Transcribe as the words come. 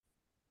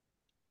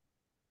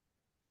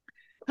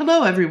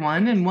Hello,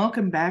 everyone, and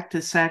welcome back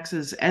to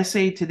Sax's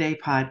Essay Today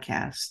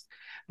podcast.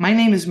 My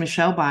name is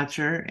Michelle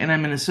Botcher, and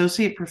I'm an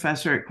associate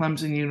professor at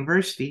Clemson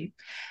University,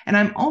 and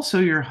I'm also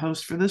your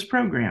host for this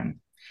program.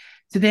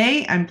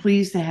 Today, I'm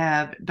pleased to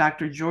have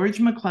Dr.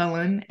 George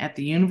McClellan at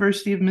the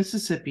University of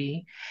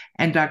Mississippi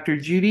and Dr.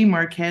 Judy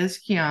Marquez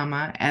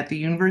Kiyama at the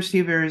University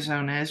of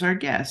Arizona as our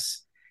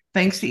guests.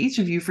 Thanks to each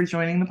of you for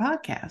joining the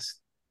podcast.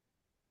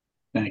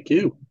 Thank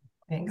you.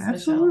 Thanks, Michelle.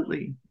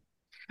 Absolutely.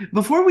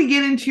 Before we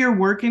get into your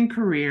work and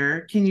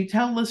career, can you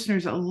tell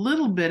listeners a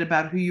little bit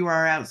about who you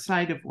are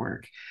outside of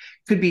work?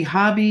 Could be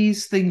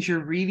hobbies, things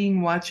you're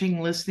reading,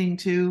 watching, listening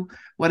to,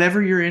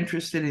 whatever you're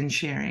interested in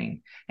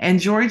sharing. And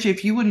George,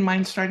 if you wouldn't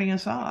mind starting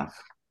us off.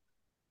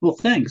 Well,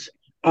 thanks.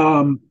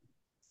 Um,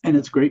 and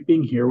it's great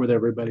being here with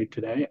everybody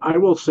today. I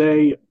will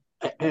say,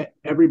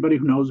 everybody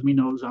who knows me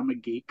knows I'm a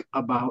geek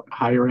about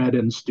higher ed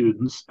and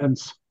students, and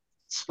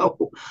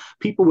so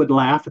people would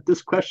laugh at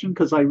this question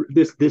because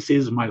this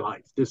is my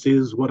life. This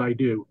is what I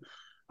do.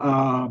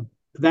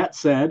 That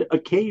said,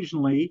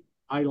 occasionally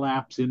I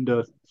lapse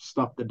into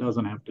stuff that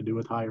doesn't have to do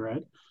with higher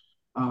ed.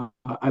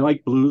 I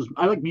like blues.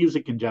 I like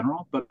music in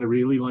general, but I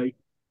really like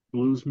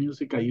blues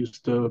music. I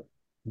used to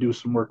do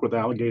some work with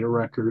Alligator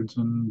Records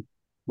and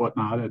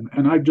whatnot,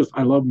 and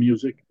I love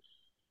music.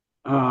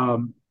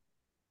 Um,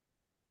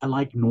 I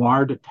like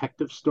noir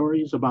detective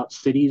stories about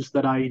cities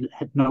that I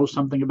know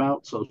something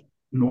about. So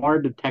noir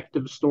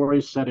detective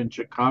stories set in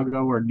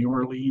Chicago or New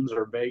Orleans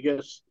or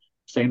Vegas,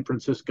 San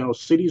Francisco,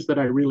 cities that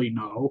I really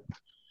know.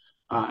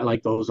 I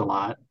like those a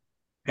lot,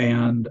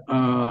 and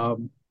I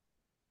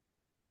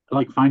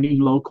like finding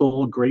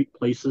local great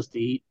places to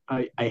eat.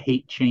 I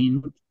hate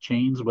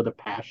chains with a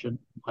passion.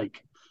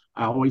 Like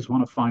I always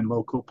want to find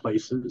local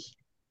places.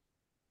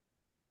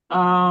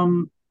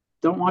 Um,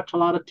 don't watch a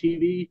lot of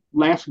TV.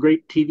 Last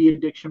great TV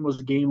addiction was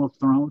Game of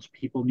Thrones.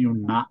 People knew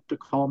not to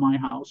call my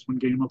house when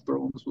Game of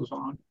Thrones was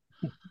on.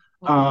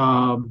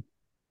 Um,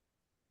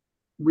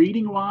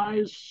 reading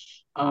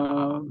wise,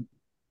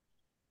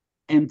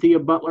 Anthea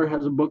Butler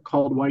has a book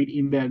called White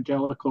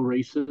Evangelical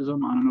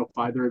Racism. I don't know if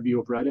either of you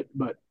have read it,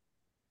 but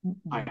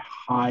I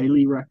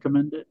highly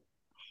recommend it.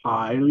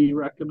 Highly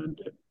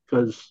recommend it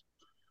because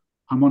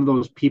I'm one of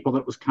those people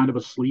that was kind of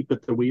asleep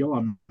at the wheel.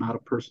 I'm not a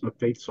person of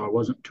faith, so I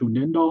wasn't tuned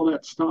into all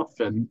that stuff.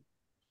 And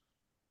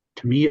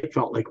to me, it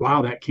felt like,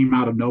 wow, that came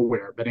out of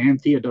nowhere. But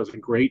Anthea does a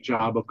great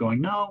job of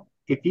going, no,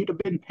 if you'd have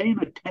been paying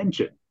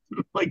attention,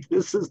 like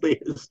this is the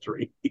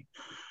history.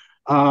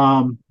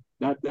 Um,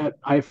 that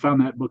I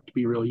found that book to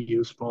be really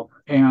useful.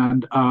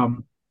 And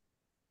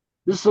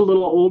this is a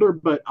little older,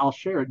 but I'll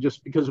share it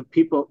just because of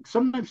people.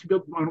 Sometimes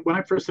people, when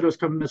I first said I was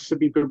coming to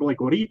Mississippi, people were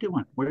like, "What are you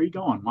doing? Where are you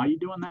going? Why are you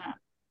doing that?"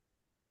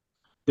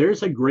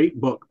 There's a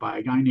great book by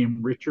a guy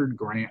named Richard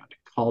Grant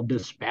called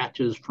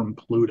Dispatches from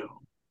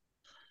Pluto,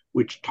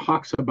 which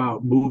talks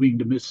about moving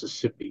to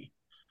Mississippi.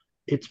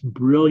 It's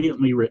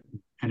brilliantly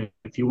written. And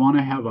if you want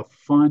to have a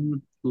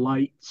fun,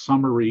 light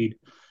summer read,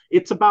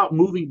 it's about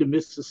moving to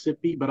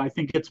Mississippi, but I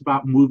think it's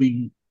about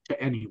moving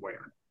to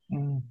anywhere.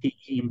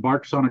 He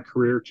embarks on a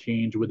career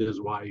change with his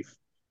wife,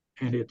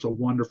 and it's a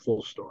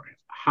wonderful story.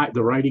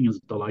 The writing is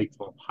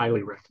delightful.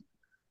 Highly recommend.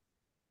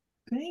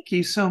 Thank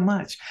you so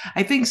much.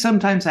 I think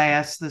sometimes I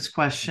ask this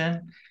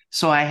question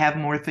so I have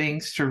more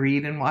things to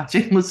read and watch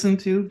and listen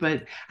to,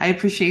 but I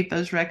appreciate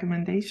those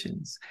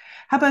recommendations.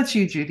 How about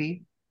you,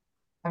 Judy?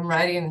 I'm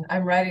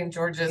writing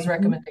George's Mhm.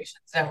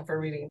 recommendations down for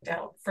reading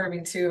down for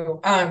me too.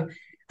 I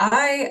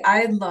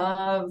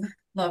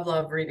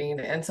love reading.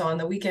 And so on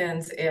the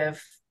weekends,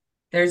 if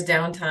there's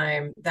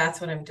downtime, that's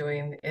what I'm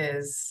doing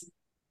is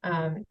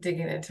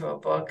digging into a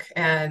book.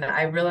 And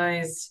I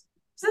realized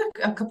it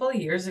was a couple of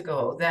years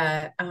ago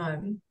that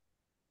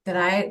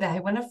I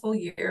went a full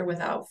year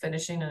without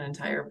finishing an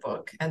entire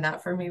book. And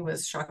that for me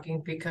was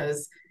shocking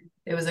because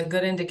it was a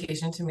good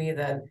indication to me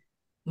that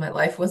my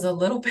life was a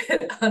little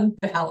bit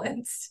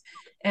unbalanced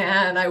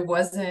and I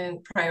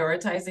wasn't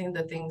prioritizing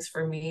the things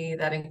for me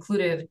that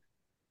included,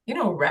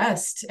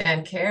 rest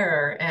and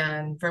care.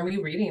 And for me,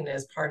 reading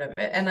is part of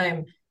it.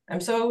 And I'm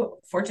so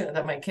fortunate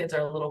that my kids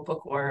are little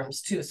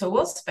bookworms too. So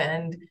we'll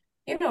spend,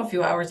 a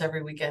few hours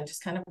every weekend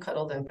just kind of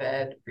cuddled in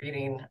bed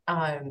reading.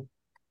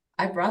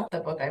 I brought the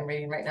book I'm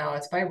reading right now.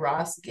 It's by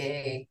Ross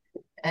Gay,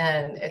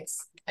 and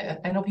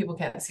I know people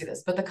can't see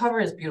this, but the cover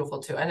is beautiful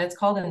too. And it's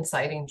called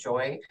Inciting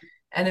Joy.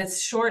 And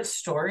it's short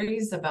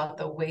stories about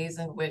the ways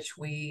in which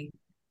we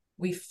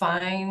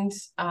find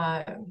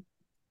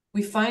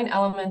we find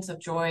elements of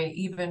joy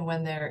even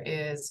when there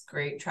is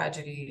great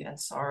tragedy and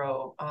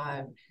sorrow.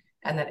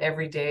 And that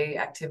everyday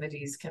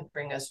activities can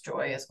bring us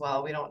joy as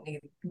well. We don't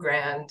need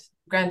grand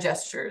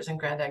gestures and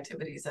grand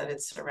activities that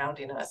it's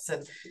surrounding us.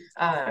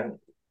 And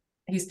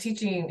he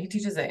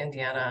teaches at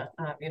Indiana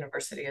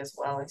University as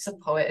well. He's a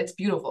poet. It's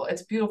beautiful.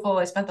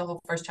 I spent the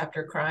whole first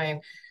chapter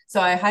crying,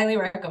 so I highly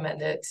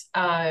recommend it.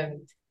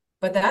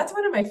 But that's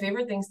one of my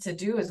favorite things to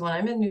do is when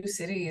I'm in new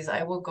cities,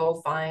 I will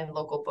go find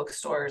local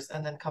bookstores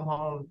and then come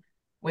home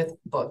with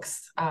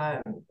books.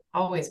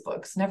 Always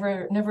books,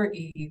 never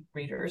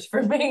e-readers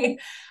for me.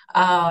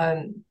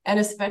 And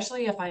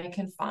especially if I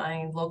can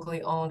find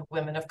locally owned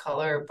women of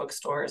color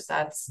bookstores,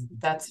 that's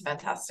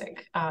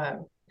fantastic.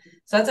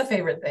 So that's a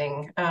favorite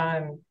thing.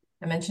 I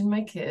mentioned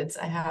my kids.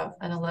 I have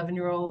an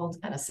 11-year-old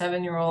and a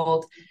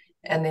 7-year-old,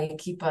 and they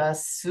keep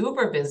us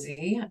super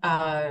busy.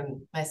 My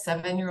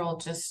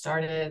 7-year-old just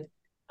started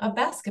a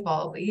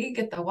basketball league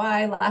at the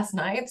Y last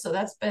night, so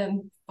that's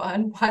been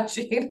fun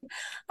watching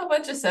a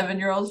bunch of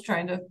 7-year-olds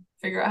trying to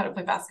figure out how to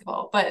play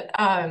basketball. But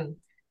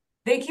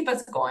they keep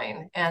us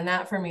going, and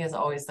that for me is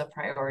always the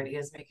priority,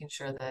 is making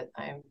sure that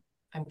I'm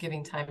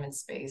giving time and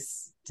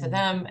space to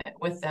them,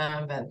 with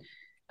them, and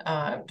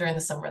during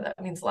the summer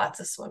that means lots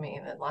of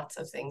swimming and lots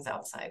of things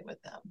outside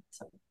with them.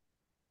 So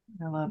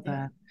I love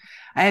that.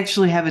 I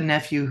actually have a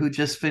nephew who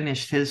just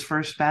finished his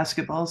first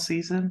basketball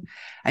season.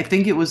 I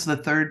think it was the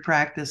third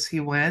practice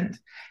he went,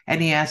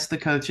 and he asked the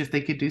coach if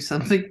they could do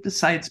something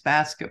besides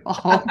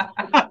basketball.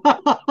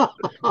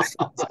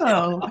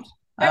 So,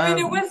 I mean,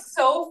 it was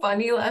so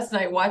funny last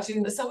night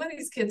watching some of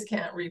these kids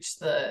can't reach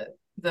the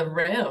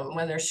rim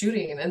when they're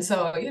shooting, and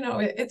so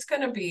it's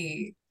gonna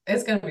be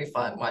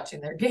fun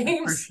watching their for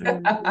games.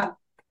 sure.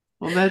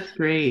 Well, that's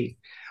great.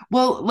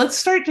 Well, let's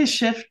start to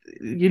shift,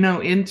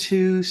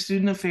 into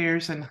student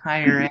affairs and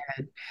higher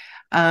ed.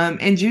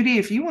 And Judy,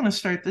 if you want to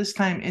start this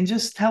time and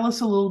just tell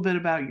us a little bit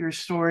about your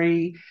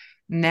story,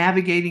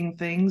 navigating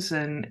things,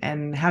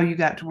 and how you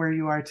got to where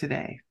you are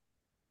today.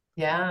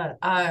 Yeah.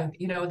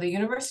 The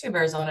University of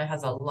Arizona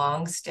has a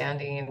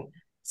long-standing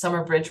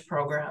summer bridge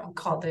program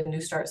called the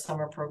New Start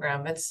Summer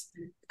Program. I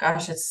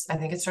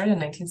think it started in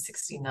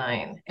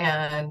 1969.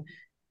 And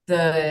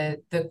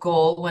the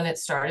goal when it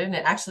started, and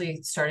it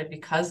actually started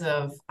because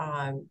of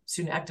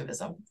student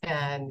activism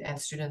and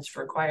students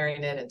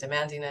requiring it and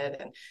demanding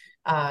it.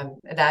 And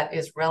that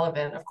is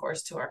relevant, of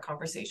course, to our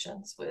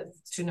conversations with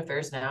student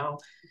affairs now,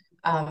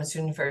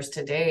 student affairs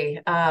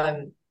today.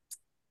 But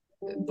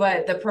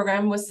the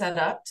program was set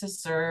up to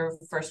serve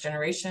first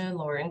generation,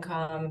 lower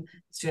income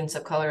students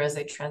of color as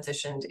they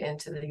transitioned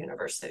into the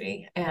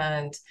university.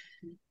 And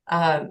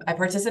I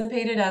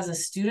participated as a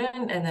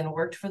student and then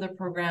worked for the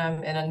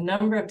program in a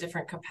number of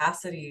different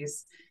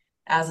capacities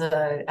as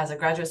a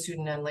graduate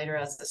student and later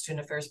as a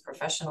student affairs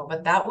professional.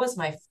 But that was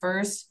my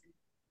first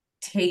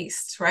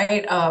taste,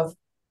 right, of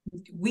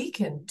we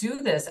can do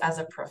this as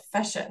a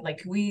profession.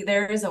 Like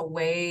there is a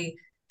way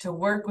to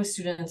work with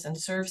students and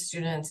serve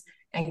students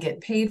and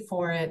get paid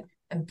for it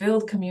and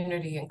build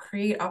community and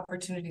create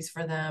opportunities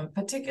for them,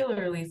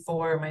 particularly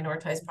for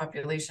minoritized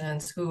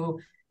populations who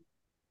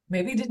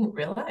maybe didn't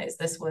realize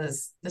this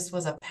was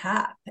a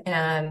path.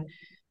 And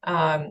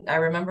I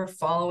remember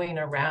following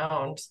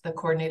around the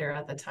coordinator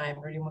at the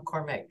time, Rudy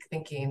McCormick,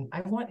 thinking,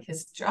 I want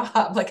his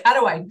job. Like, how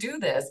do I do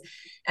this?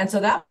 And so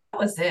that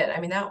was it.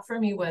 I mean, that for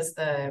me was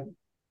the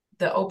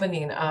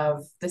opening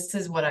of, this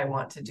is what I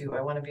want to do.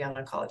 I want to be on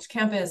a college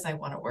campus. I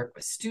want to work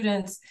with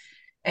students.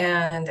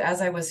 And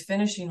as I was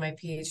finishing my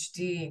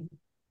PhD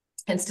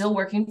and still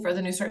working for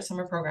the New Start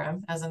Summer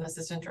Program as an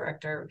assistant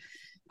director,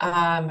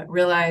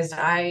 realized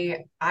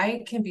I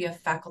can be a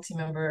faculty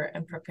member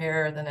and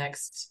prepare the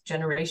next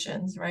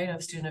generations, right,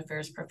 of student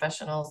affairs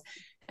professionals,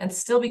 and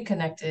still be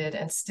connected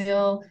and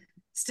still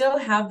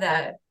have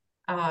that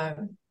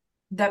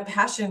that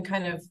passion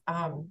kind of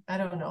I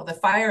don't know, the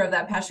fire of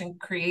that passion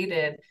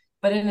created,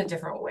 but in a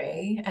different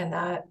way. And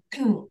that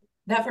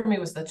that for me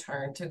was the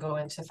turn to go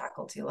into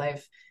faculty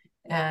life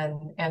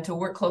and to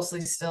work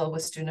closely still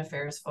with student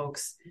affairs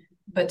folks,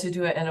 but to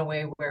do it in a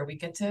way where we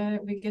get to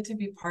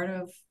be part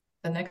of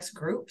the next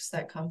groups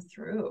that come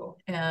through.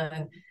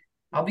 And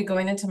I'll be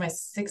going into my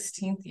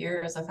 16th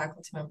year as a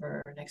faculty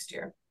member next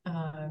year.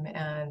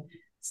 And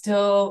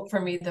still, for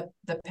me, the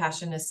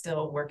passion is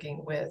still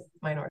working with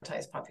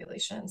minoritized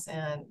populations,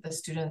 and the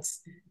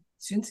students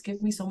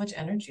give me so much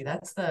energy.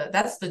 That's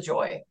the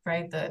joy,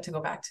 right? To go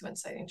back to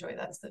inciting joy,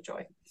 that's the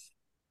joy.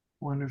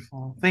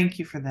 Wonderful. Thank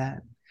you for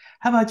that.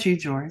 How about you,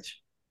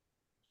 George?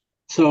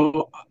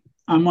 So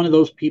I'm one of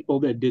those people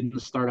that didn't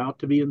start out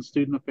to be in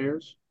student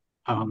affairs.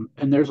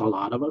 And there's a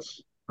lot of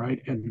us,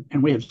 right? And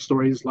we have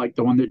stories like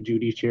the one that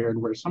Judy shared,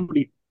 where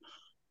somebody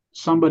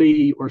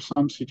or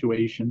some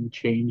situation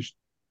changed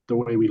the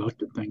way we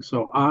looked at things.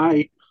 So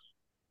I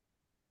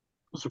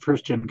was a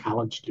first gen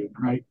college student,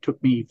 right? It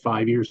took me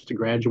 5 years to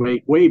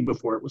graduate, way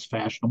before it was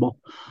fashionable.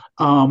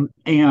 I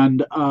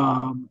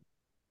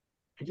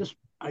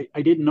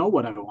didn't know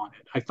what I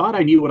wanted. I thought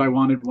I knew what I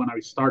wanted when I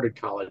started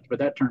college, but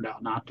that turned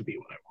out not to be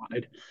what I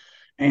wanted.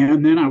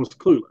 And then I was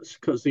clueless,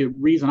 because the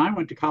reason I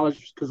went to college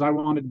was because I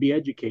wanted to be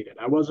educated.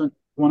 I wasn't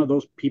one of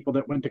those people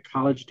that went to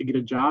college to get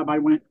a job. I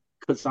went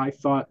because I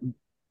thought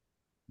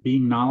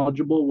being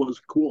knowledgeable was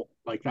cool.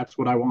 Like, that's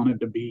what I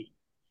wanted to be.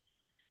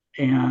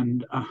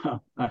 And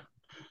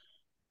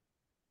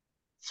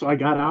so I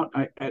got out.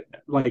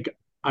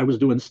 I was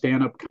doing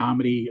stand up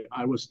comedy.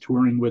 I was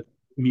touring with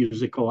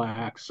musical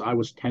acts. I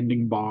was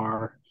tending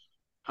bar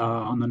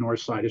on the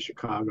north side of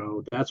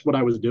Chicago. That's what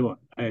I was doing.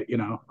 I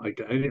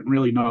didn't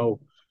really know.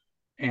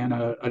 And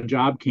a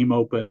job came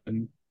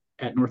open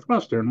at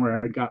Northwestern,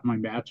 where I got my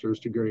bachelor's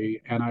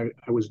degree, and I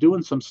was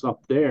doing some stuff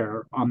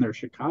there on their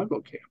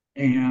Chicago camp.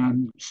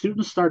 And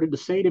students started to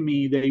say to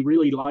me they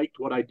really liked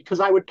what I, because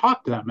I would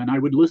talk to them and I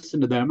would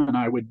listen to them and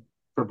I would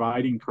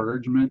provide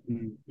encouragement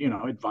and,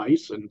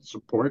 advice and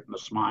support and a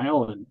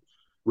smile, and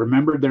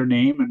remembered their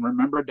name and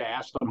remembered to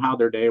ask them how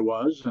their day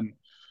was. And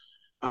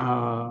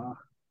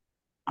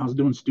I was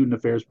doing student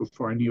affairs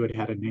before I knew it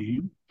had a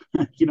name,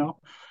 you know,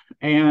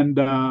 and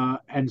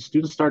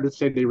students started to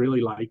say they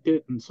really liked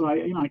it, and so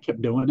I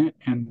kept doing it,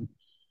 and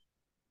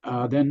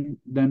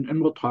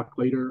and we'll talk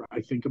later,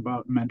 I think,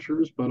 about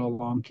mentors, but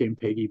along came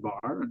Peggy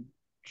Barr, and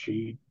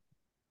she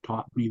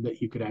taught me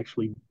that you could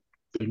actually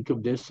think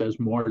of this as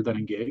more than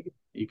a gig.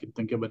 You could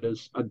think of it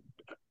as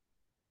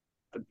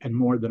and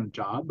more than a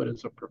job, but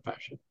as a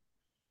profession.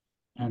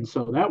 And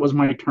so that was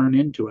my turn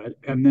into it.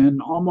 And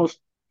then almost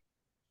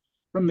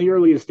from the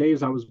earliest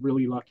days, I was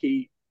really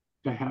lucky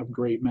to have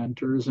great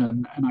mentors,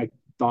 and I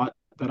thought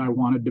that I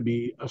wanted to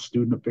be a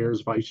student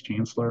affairs vice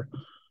chancellor,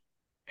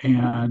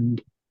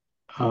 and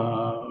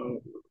uh,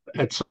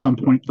 at some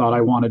point thought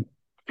I wanted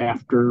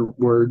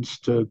afterwards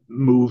to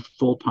move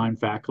full-time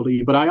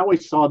faculty. But I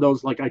always saw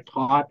those, like, I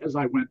taught as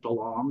I went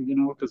along,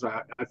 because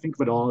I think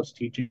of it all as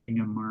teaching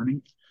and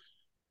learning.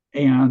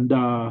 And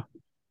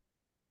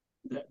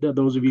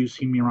those of you who've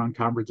seen me around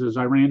conferences,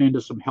 I ran into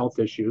some health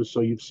issues.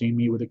 So you've seen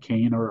me with a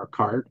cane or a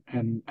cart,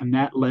 and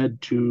that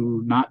led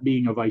to not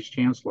being a vice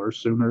chancellor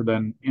sooner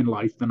than in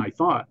life than I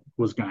thought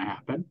was going to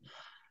happen.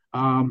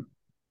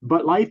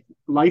 But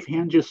life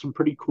hands you some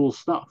pretty cool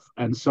stuff,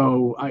 and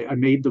so I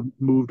made the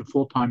move to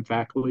full-time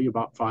faculty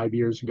about 5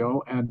 years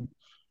ago, and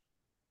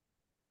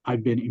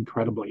I've been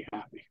incredibly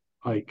happy.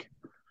 Like,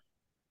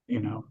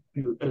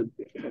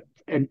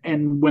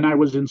 and when I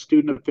was in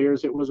student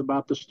affairs, it was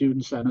about the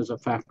students, and as a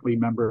faculty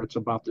member, it's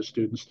about the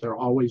students. They're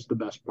always the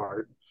best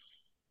part.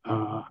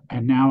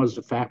 And now as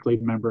a faculty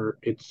member,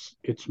 it's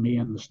me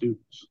and the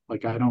students.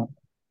 Like, I don't,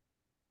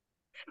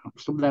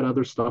 some of that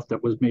other stuff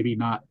that was maybe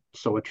not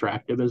so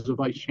attractive as a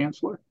vice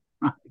chancellor,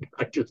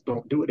 I just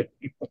don't do it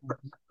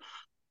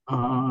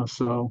anymore.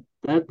 So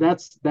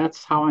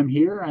that's how I'm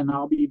here, and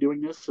I'll be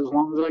doing this as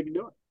long as I can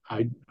do it.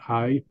 I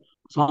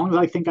as long as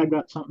I think I've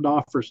got something to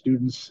offer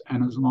students,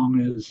 and as long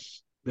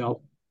as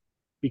they'll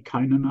be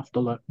kind enough to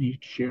let me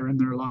share in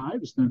their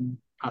lives, then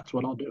that's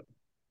what I'll do.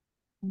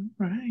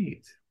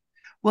 Right.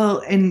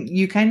 Well, and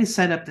you kind of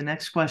set up the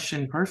next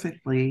question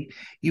perfectly.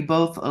 You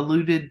both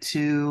alluded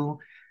to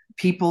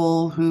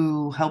people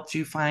who helped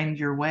you find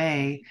your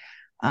way.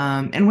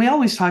 And we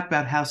always talk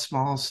about how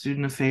small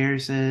student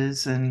affairs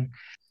is, and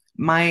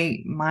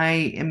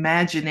my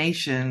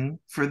imagination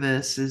for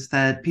this is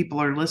that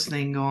people are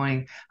listening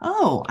going,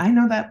 oh, I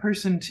know that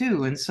person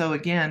too. And so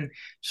again,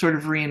 sort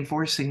of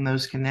reinforcing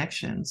those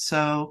connections.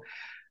 So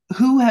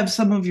who have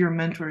some of your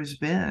mentors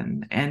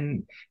been?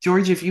 And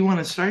George, if you want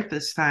to start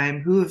this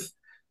time, who've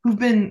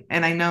been,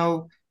 and I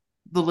know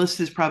the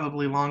list is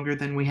probably longer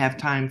than we have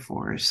time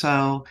for,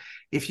 so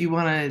if you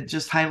want to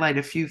just highlight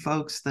a few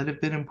folks that have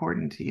been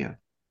important to you.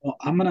 Well,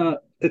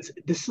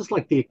 this is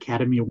like the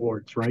Academy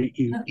Awards, right?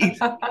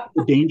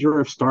 The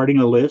danger of starting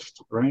a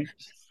list, right?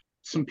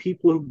 Some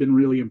people who've been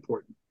really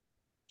important.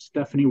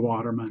 Stephanie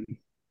Waterman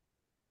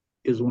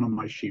is one of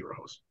my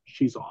sheroes.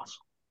 She's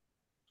awesome.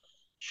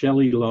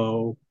 Shelley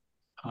Lowe,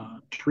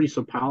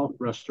 Teresa Powell,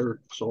 rest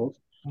her soul,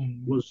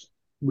 was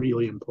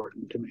really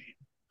important to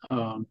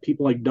me.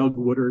 People like Doug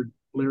Woodard,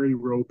 Larry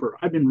Roper.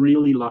 I've been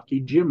really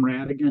lucky. Jim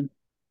Radigan,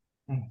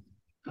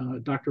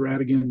 Dr.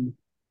 Radigan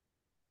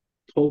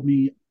told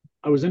me,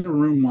 I was in a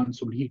room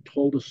once when he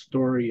told a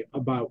story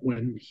about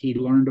when he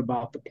learned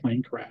about the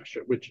plane crash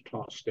at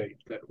Wichita State,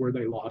 where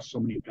they lost so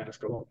many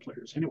basketball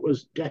players. And it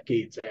was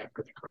decades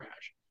after the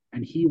crash,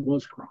 and he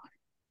was crying.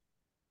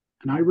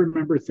 And I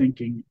remember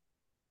thinking,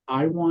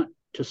 I want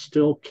to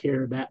still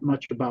care that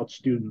much about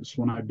students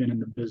when I've been in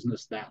the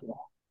business that long.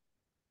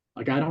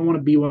 Like, I don't want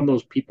to be one of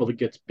those people that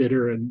gets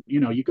bitter. And,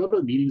 you go to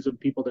the meetings of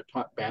people that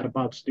talk bad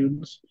about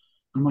students.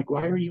 I'm like,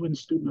 why are you in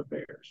student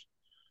affairs?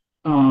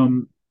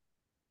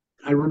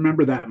 I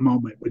remember that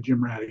moment with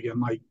Jim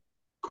Radigan, like,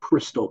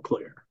 crystal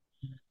clear.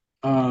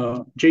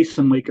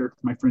 Jason Laker,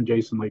 my friend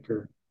Jason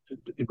Laker,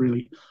 it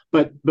really,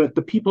 but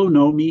the people who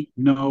know me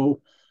know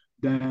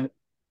that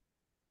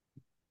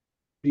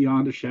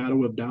beyond a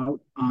shadow of doubt,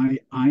 I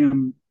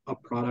am a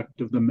product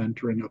of the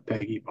mentoring of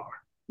Peggy Barr,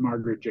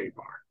 Margaret J.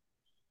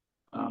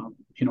 Barr.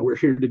 We're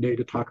here today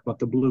to talk about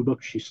the Blue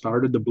Book. She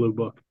started the Blue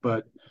Book,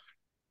 but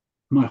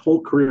my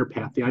whole career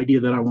path, the idea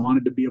that I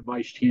wanted to be a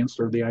vice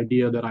chancellor, the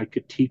idea that I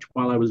could teach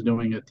while I was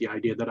doing it, the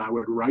idea that I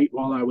would write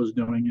while I was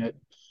doing it,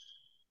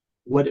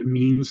 what it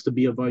means to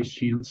be a vice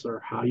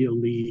chancellor, how you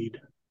lead.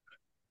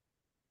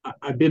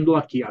 I've been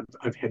lucky.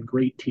 I've had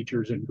great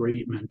teachers and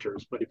great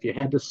mentors, but if you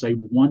had to say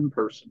one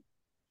person,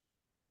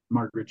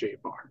 Margaret J.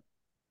 Barr.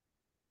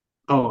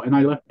 Oh, and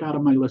I left out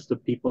of my list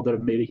of people that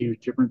have made a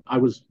huge difference. I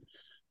was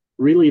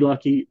really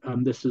lucky.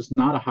 This is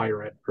not a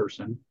higher ed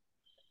person,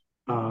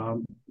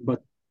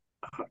 but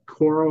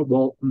Cora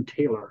Walton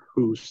Taylor,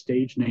 whose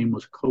stage name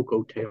was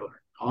Coco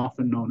Taylor,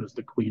 often known as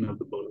the Queen of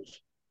the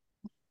Blues.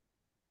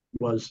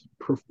 was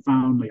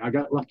profoundly. I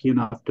got lucky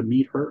enough to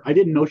meet her. I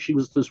didn't know she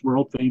was this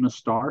world famous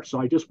star, so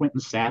I just went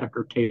and sat at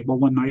her table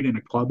one night in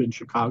a club in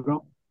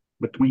Chicago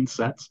between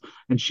sets,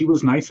 and she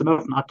was nice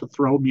enough not to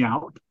throw me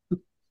out,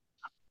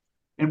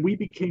 and we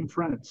became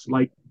friends,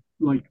 like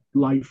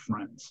life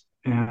friends.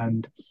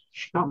 And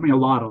she taught me a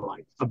lot of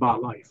life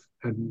about life.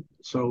 And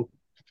so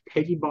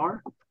Peggy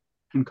Barr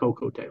and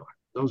Coco Taylor,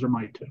 those are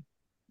my two.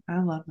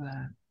 I love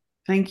that.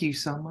 Thank you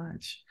so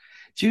much.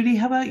 Judy,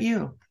 how about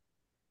you?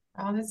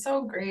 Oh, that's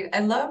so great. I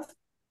love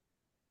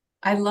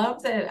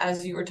that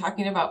as you were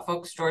talking about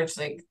folks, George,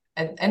 like,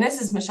 and this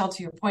is Michelle,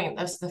 to your point,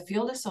 the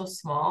field is so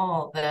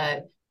small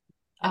that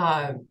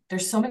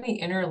there's so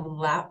many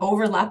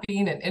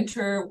overlapping and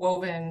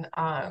interwoven,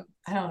 I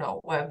don't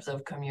know, webs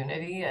of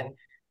community. And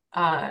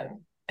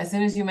as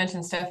soon as you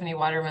mentioned Stephanie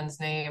Waterman's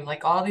name,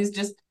 like all these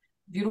just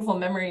beautiful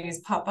memories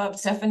pop up.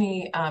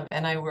 Stephanie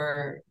and I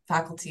were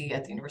faculty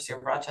at the University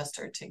of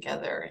Rochester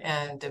together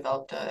and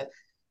developed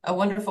a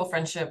wonderful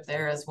friendship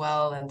there as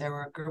well. And there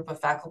were a group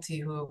of faculty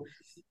who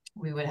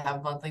we would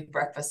have monthly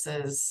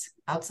breakfasts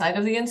outside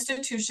of the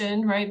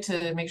institution, right,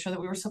 to make sure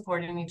that we were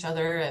supporting each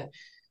other.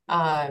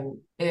 And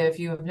if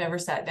you have never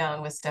sat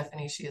down with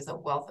Stephanie, she is a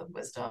wealth of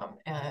wisdom.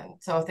 And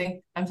so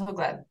I'm so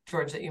glad,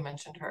 George, that you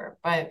mentioned her.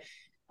 But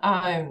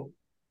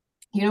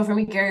for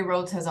me, Gary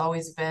Rhodes has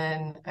always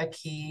been a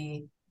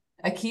key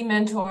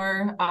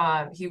mentor.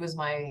 He was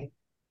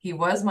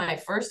my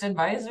first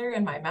advisor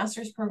in my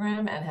master's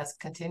program and has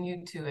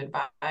continued to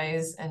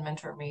advise and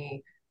mentor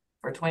me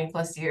for 20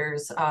 plus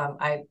years.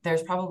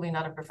 There's probably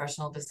not a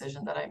professional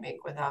decision that I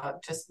make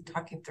without just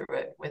talking through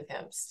it with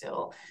him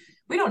still.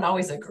 We don't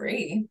always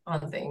agree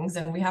on things,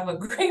 and we have a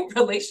great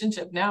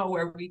relationship now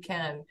where we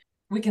can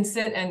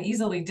sit and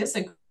easily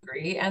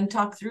disagree and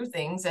talk through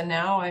things. And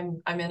now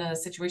I'm in a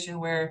situation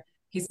where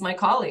he's my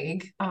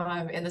colleague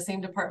in the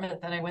same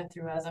department that I went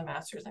through as a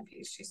master's and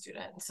PhD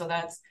student. So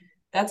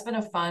that's been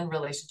a fun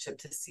relationship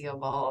to see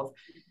evolve.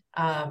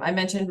 I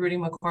mentioned Rudy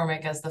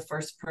McCormick as the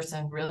first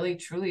person really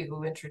truly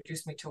who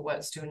introduced me to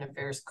what student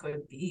affairs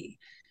could be.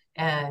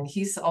 And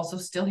he's also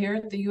still here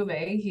at the U of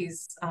A.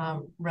 He's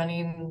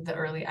running the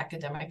early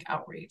academic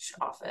outreach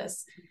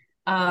office.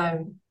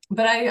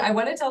 But I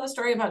want to tell the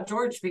story about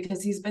George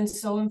because he's been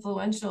so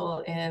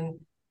influential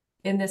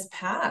in this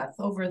path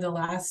over the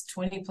last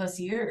 20 plus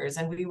years.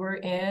 And we were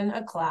in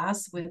a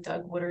class with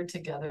Doug Woodard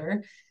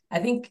together.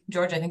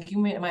 George, I think you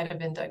might have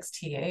been Doug's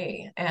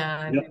TA.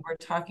 And we were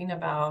talking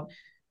about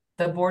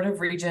the Board of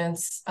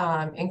Regents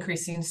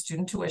increasing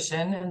student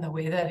tuition and the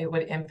way that it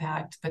would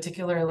impact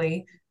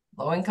particularly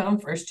low-income,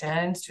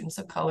 first-gen students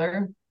of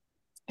color.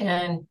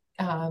 And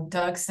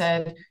Doug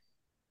said,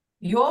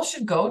 you all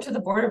should go to the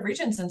Board of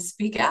Regents and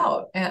speak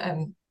out.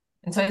 And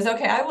so I said,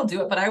 okay, I will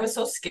do it. But I was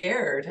so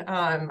scared.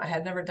 I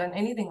had never done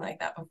anything like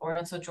that before.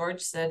 And so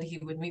George said he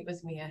would meet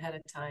with me ahead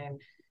of time.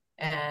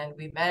 And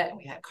we met and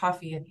we had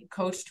coffee and he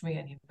coached me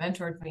and he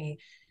mentored me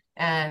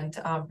and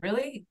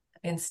really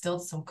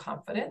instilled some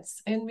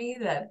confidence in me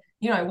that,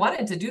 I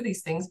wanted to do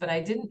these things, but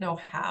I didn't know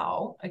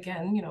how.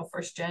 Again,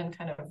 first gen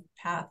kind of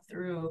path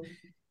through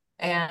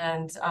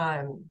and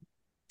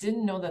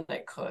didn't know that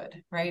I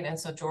could, right? And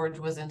so George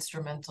was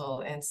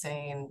instrumental in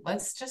saying,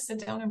 let's just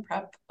sit down and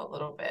prep a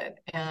little bit.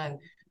 And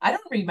I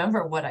don't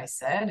remember what I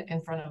said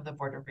in front of the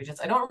Board of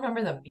Regents. I don't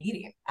remember the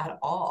meeting at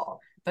all,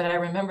 but I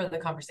remember the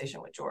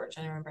conversation with George.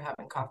 And I remember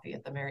having coffee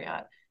at the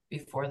Marriott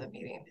before the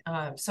meeting.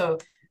 So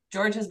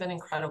George has been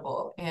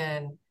incredible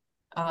in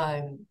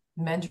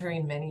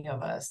mentoring many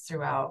of us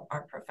throughout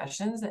our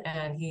professions.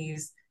 And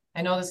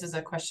I know this is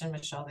a question,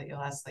 Michelle, that you'll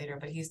ask later,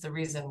 but he's the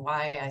reason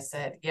why I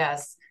said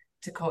yes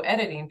to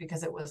co-editing,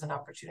 because it was an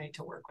opportunity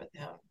to work with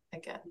him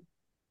again.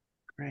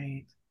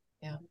 Great.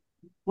 Yeah.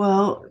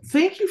 Well,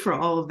 thank you for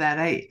all of that.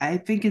 I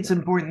think it's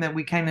important that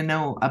we kind of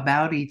know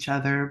about each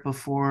other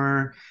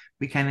before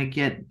we kind of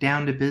get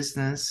down to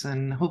business.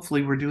 And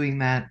hopefully we're doing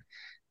that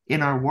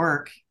in our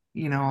work,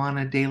 on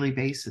a daily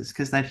basis,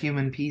 because that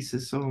human piece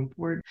is so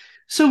important.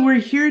 So we're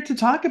here to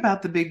talk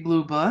about the Big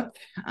Blue Book.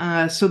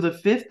 So the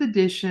 5th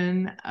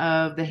edition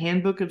of the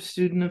Handbook of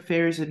Student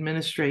Affairs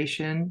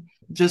Administration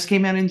just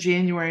came out in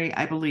January,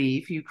 I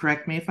believe. You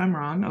correct me if I'm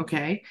wrong.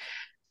 Okay.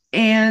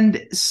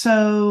 And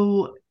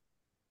so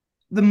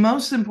the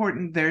most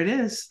important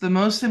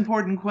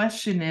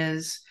question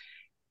is,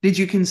 did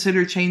you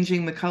consider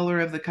changing the color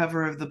of the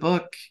cover of the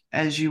book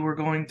as you were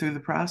going through the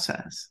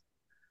process?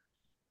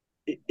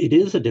 It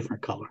is a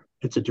different color.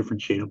 It's a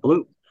different shade of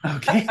blue.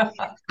 Okay.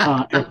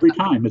 Every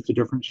time it's a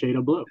different shade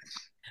of blue.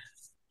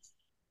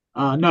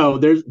 No,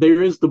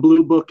 there is the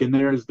blue book and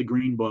there is the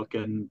green book.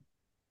 And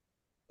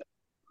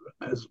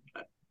as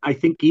I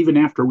think even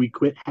after we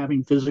quit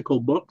having physical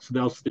books,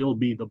 there'll still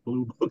be the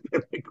blue book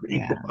and the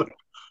green book.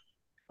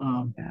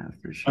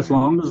 For sure. As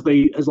long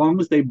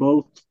as they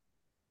both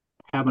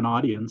have an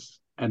audience,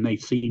 and they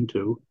seem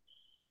to,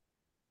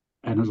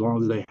 and as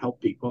long as they help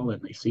people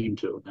and they seem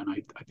to, then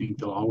I think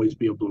there'll always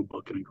be a blue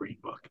book and a green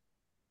book.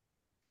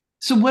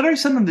 So what are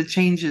some of the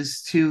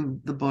changes to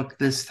the book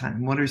this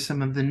time? What are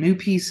some of the new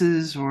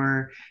pieces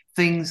or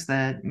things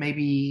that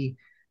maybe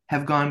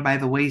have gone by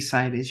the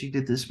wayside as you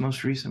did this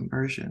most recent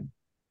version?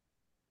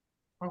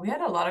 Well, we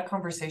had a lot of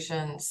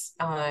conversations,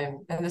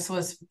 and this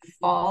was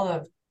fall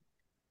of,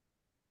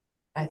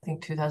 I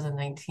think,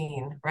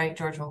 2019, right,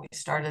 George, when we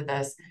started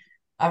this,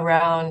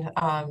 around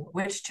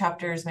which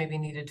chapters maybe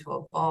needed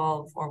to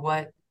evolve or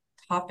what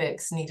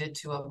topics needed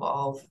to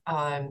evolve.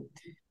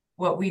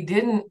 What we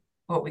didn't,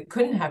 what we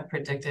couldn't have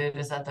predicted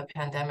is that the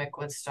pandemic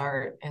would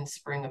start in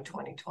spring of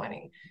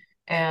 2020.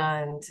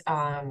 And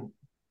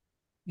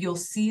you'll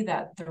see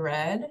that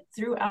thread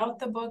throughout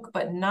the book,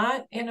 but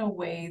not in a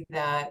way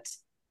that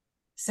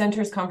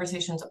centers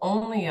conversations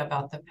only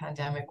about the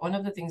pandemic. One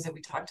of the things that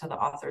we talked to the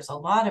authors a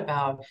lot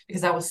about,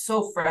 because that was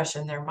so fresh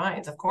in their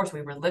minds, of course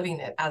we were living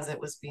it as it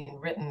was being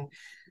written,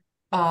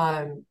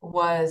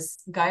 was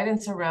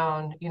guidance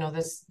around, you know,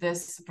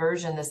 this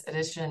version, this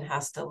edition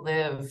has to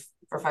live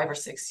for 5 or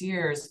 6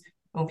 years.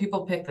 When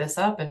people pick this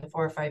up in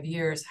 4 or 5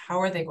 years, how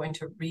are they going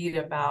to read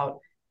about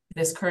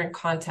this current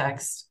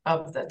context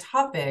of the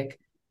topic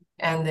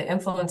and the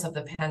influence of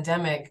the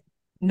pandemic,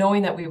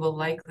 knowing that we will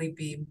likely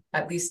be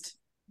at least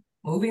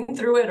moving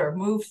through it or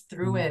moved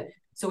through it.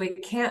 So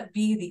it can't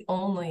be the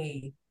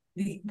only,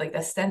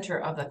 the center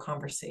of the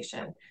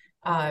conversation.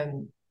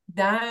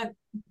 That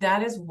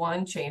is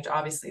one change,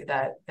 obviously,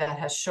 that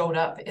has showed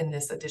up in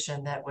this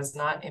edition that was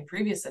not in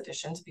previous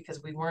editions,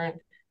 because we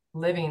weren't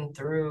living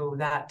through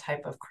that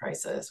type of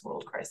crisis,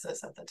 world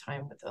crisis at the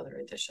time with other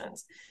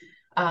editions.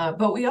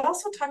 But we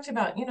also talked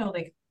about, you know,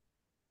 like,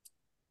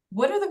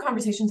 what are the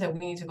conversations that we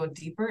need to go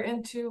deeper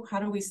into? How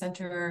do we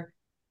center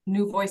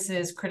new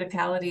voices,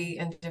 criticality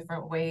in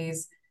different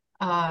ways?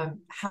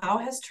 How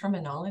has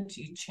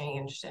terminology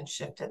changed and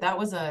shifted? That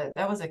was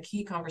a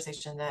key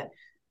conversation that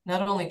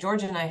not only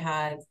George and I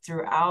had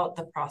throughout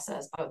the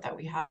process, but that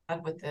we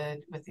had with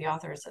the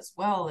authors as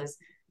well, is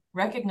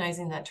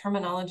recognizing that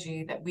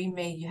terminology that we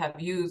may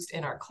have used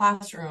in our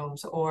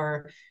classrooms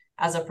or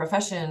as a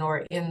profession or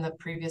in the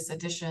previous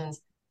editions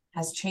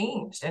has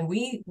changed, and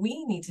we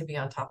need to be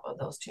on top of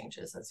those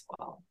changes as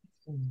well.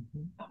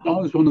 That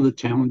was one of the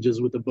challenges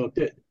with the book,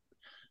 that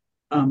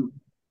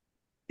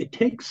it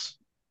takes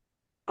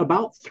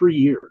about 3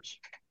 years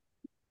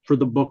for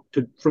the book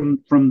to,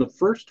 from the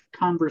first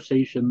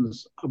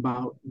conversations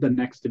about the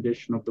next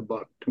edition of the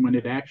book to when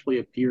it actually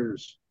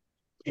appears,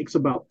 takes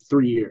about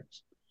 3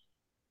 years.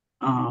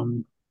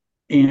 And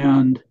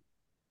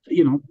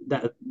you know,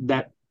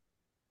 that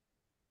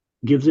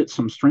gives it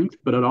some strength,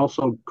 but it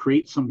also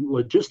creates some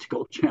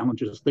logistical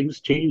challenges.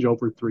 Things change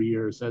over 3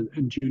 years, and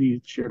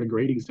Judy shared a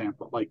great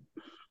example. Like,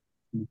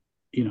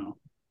 you know,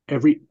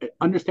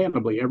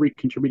 understandably, every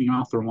contributing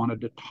author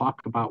wanted to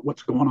talk about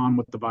what's going on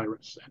with the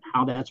virus and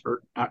how that's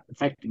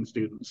affecting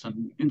students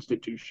and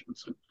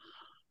institutions,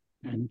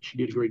 and she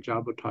did a great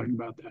job of talking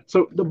about that.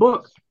 So the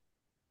book,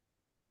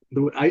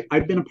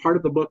 I've been a part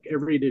of the book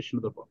every edition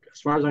of the book. As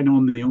far as I know,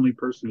 I'm the only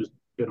person who's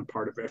been a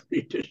part of every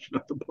edition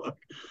of the book.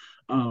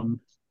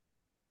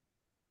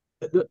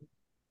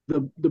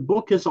 The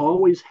book has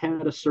always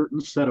had a certain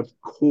set of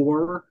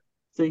core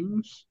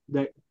things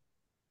that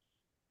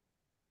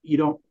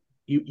you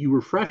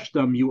refresh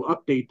them, you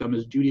update them.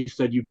 As Judy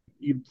said, you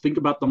think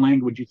about the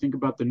language, you think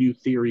about the new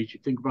theories,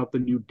 you think about the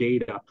new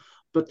data,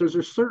 but there's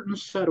a certain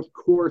set of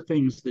core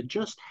things that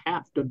just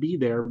have to be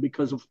there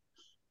because of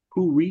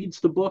who reads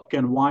the book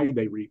and why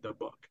they read the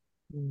book.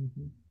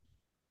 Mm-hmm.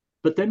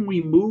 But then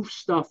we move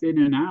stuff in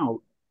and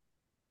out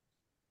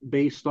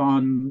based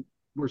on,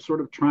 we're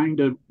sort of trying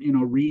to, you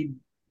know, read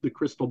the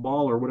crystal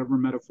ball or whatever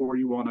metaphor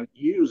you want to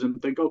use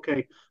and think,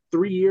 okay,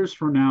 3 years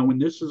from now when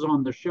this is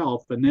on the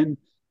shelf, and then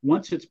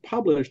once it's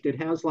published, it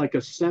has like a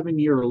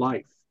 7-year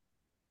life.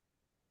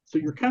 So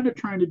you're kind of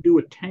trying to do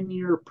a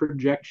 10-year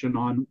projection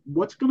on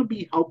what's going to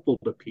be helpful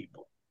to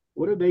people.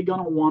 What are they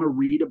going to want to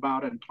read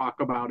about and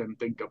talk about and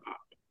think about?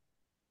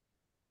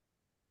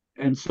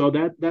 And so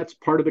that's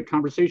part of the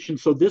conversation.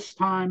 So this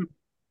time,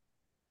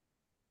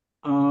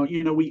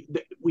 you know,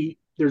 we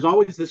there's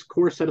always this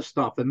core set of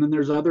stuff, and then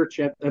there's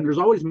and there's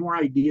always more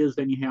ideas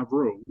than you have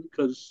room,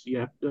 because you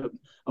have to,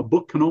 a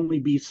book can only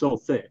be so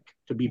thick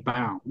to be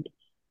bound,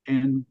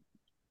 and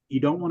you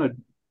don't want to,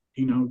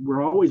 you know,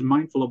 we're always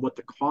mindful of what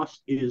the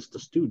cost is to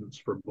students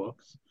for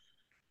books,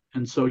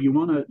 and so you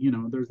want to, you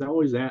know, there's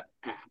always that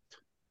act.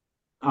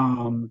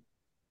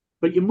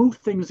 But you move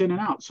things in and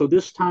out. So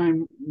this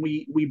time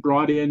we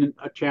brought in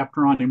a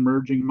chapter on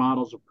emerging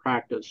models of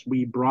practice.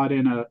 We brought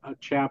in a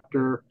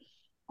chapter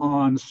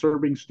on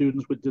serving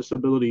students with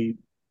disability.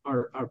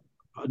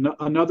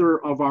 Another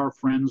of our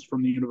friends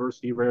from the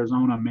University of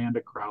Arizona,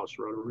 Amanda Krause,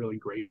 wrote a really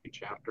great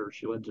chapter.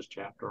 She led this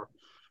chapter.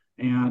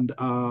 And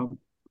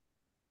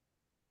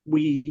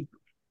we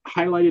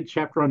highlighted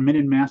chapter on men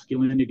and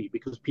masculinity,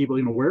 because people,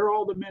 you know, where are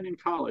all the men in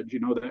college? You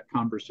know, that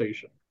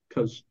conversation,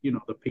 because, you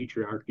know, the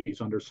patriarchy is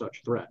under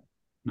such threat.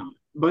 No,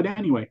 but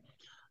anyway,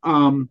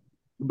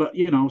 but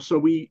you know, so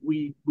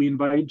we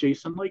invited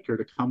Jason Laker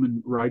to come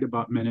and write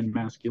about men and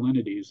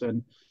masculinities,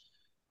 and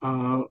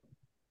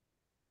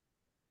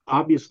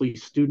obviously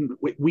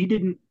we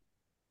didn't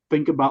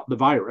think about the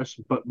virus,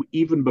 but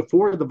even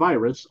before the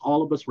virus,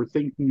 all of us were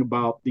thinking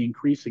about the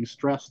increasing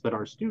stress that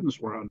our students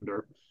were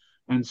under.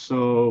 And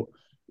so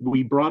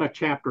we brought a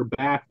chapter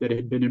back that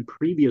had been in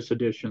previous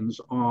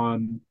editions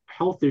on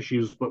health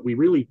issues, but we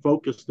really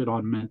focused it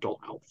on mental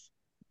health.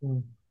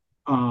 Mm.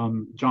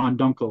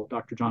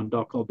 Dr. John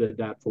Dunkel did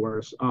that for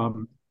us.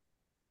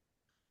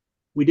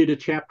 We did a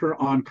chapter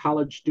on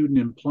college student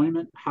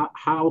employment,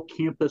 how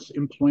campus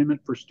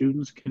employment for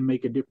students can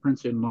make a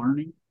difference in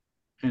learning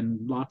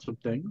and lots of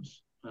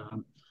things.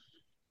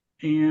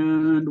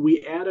 And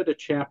we added a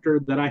chapter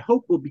that I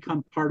hope will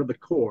become part of the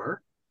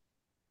core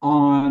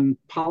on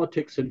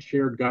politics and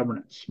shared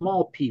governance,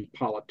 small p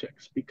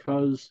politics,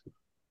 because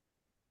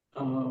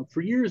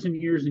for years and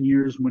years and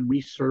years, when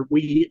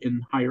we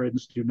in higher ed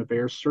and student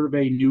affairs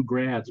survey new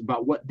grads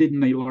about what didn't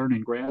they learn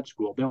in grad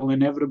school, they'll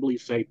inevitably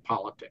say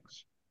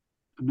politics.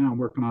 And now I'm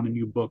working on a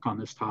new book on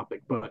this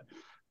topic, but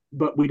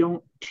we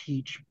don't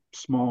teach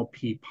small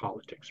p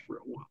politics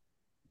real well.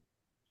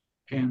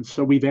 And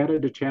so we've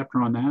added a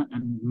chapter on that,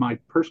 and my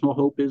personal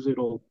hope is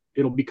it'll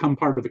become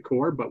part of the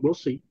core, but we'll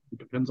see. It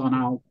depends on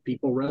how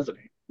people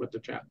resonate with the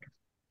chapter.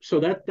 So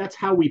that's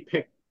how we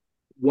pick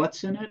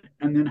what's in it,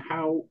 and then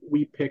how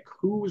we pick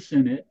who's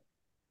in it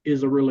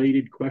is a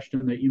related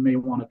question that you may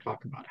want to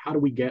talk about. How do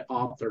we get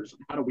authors,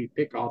 and how do we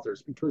pick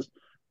authors? Because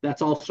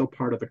that's also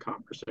part of the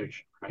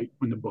conversation, right?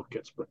 When the book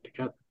gets put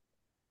together.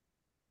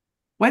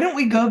 Why don't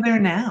we go there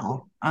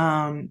now?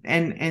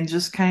 And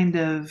just kind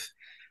of,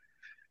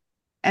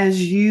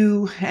 as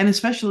you, and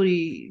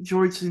especially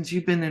George, since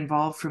you've been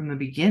involved from the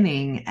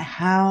beginning,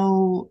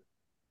 how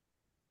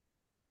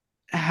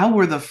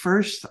were the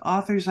first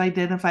authors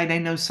identified? I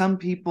know some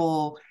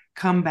people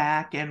come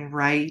back and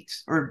write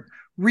or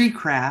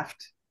recraft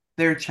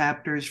their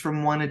chapters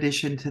from one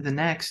edition to the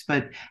next,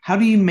 but how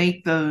do you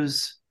make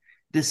those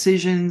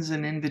decisions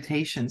and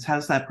invitations?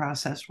 How's that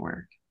process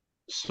work?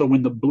 So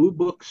when the Blue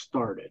Book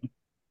started,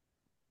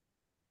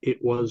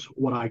 it was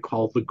what I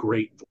call the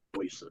great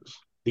voices,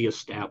 the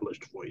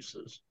established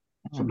voices.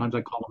 Sometimes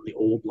I call them the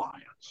old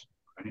lions,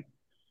 right?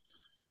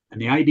 And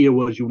the idea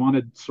was you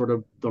wanted sort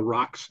of the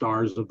rock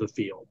stars of the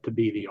field to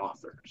be the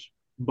authors.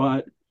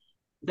 But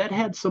that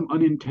had some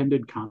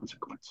unintended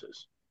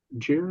consequences.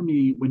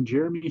 When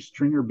Jeremy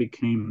Stringer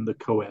became the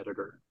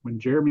co-editor, when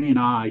Jeremy and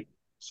I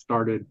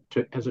started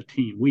as a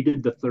team, we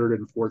did the third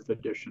and fourth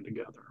edition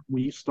together.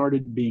 We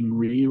started being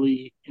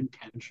really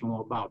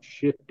intentional about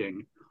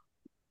shifting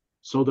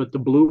so that the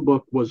Blue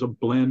Book was a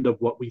blend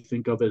of what we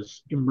think of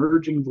as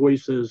emerging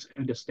voices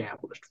and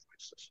established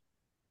voices.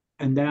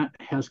 And that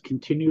has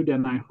continued,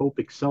 and I hope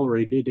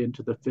accelerated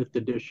into the fifth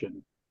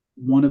edition.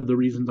 One of the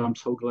reasons I'm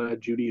so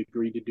glad Judy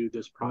agreed to do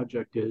this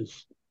project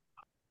is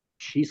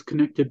she's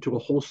connected to a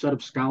whole set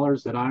of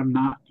scholars that I'm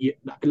not yet,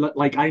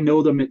 like I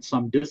know them at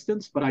some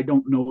distance, but I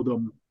don't know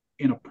them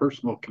in a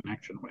personal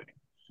connection with.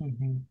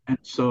 Mm-hmm. And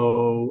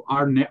so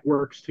our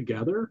networks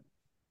together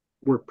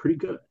were pretty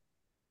good.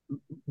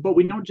 But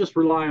we don't just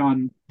rely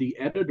on the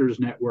editors'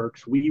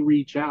 networks. We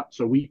reach out.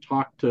 So we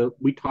talk to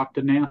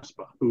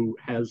NASPA, who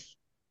has,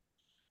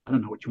 I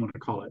don't know what you want to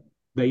call it.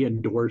 They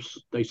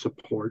endorse, they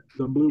support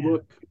the Blue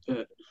Book.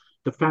 The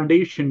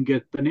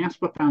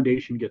NASPA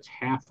Foundation gets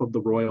half of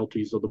the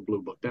royalties of the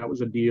Blue Book. That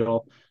was a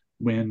deal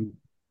when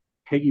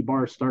Peggy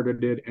Barr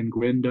started it and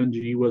Gwen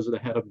Dungy was the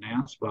head of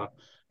NASPA.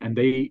 And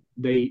they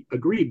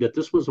agreed that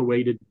this was a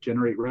way to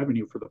generate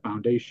revenue for the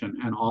foundation.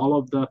 And all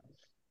of the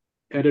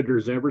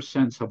editors ever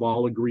since have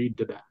all agreed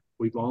to that.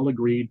 We've all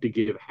agreed to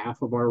give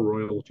half of our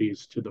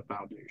royalties to the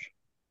foundation.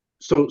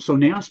 So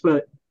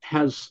NASPA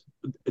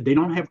they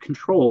don't have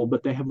control,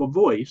 but they have a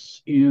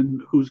voice in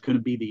who's going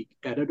to be the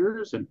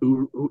editors and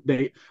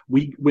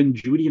when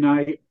Judy and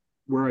I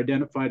were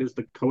identified as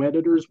the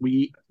co-editors,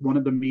 one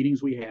of the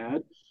meetings we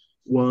had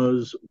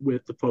was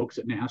with the folks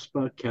at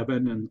NASPA,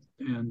 Kevin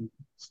and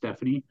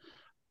Stephanie,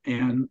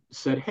 and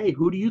said, hey,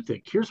 who do you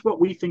think? Here's what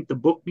we think the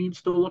book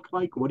needs to look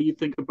like. What do you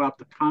think about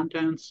the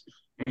contents?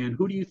 And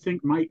who do you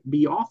think might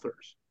be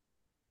authors?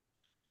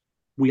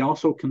 We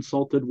also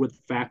consulted with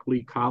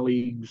faculty,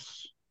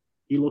 colleagues.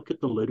 You look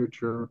at the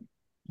literature.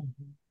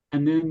 Mm-hmm.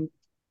 And then,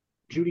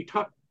 Judy,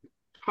 talk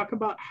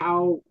about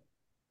how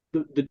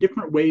the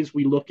different ways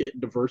we look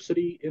at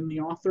diversity in the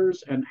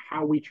authors and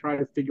how we try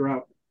to figure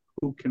out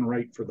who can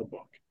write for the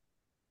book.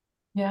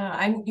 Yeah,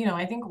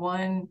 I think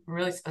one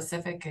really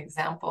specific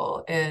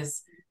example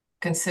is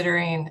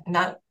considering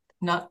not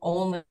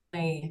only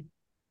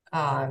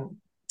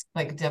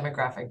like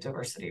demographic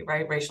diversity,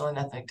 right? Racial and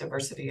ethnic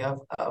diversity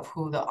of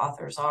who the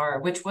authors are,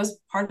 which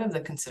was part of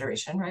the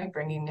consideration, right?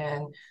 Bringing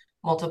in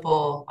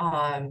multiple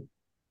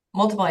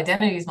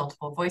identities,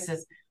 multiple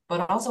voices,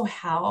 but also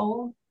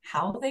how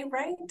they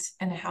write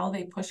and how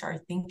they push our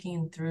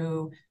thinking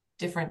through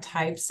different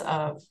types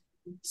of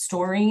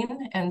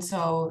storying. And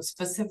so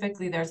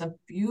specifically, there's a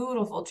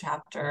beautiful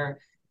chapter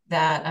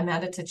that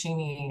Amanda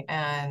Ticini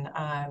and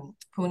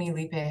Puni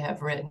Lipe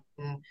have written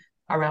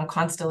around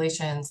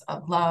constellations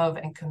of love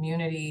and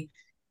community.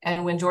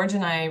 And when George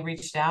and I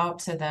reached out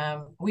to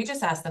them, we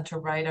just asked them to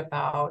write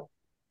about,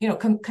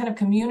 kind of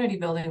community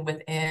building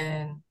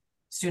within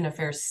student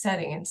affairs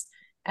settings.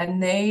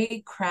 And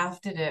they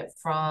crafted it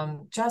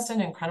from just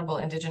an incredible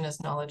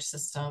Indigenous knowledge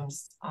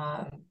systems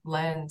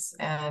lens.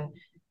 And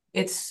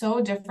it's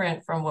so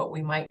different from what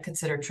we might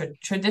consider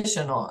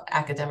traditional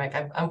academic.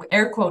 I'm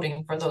air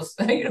quoting for those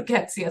who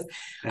can't see us.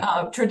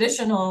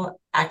 Traditional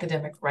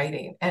academic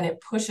writing, and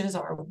it pushes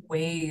our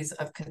ways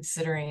of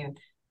considering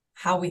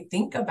how we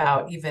think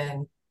about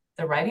even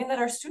the writing that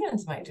our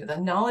students might do, the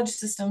knowledge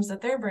systems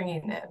that they're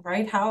bringing in,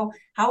 right? How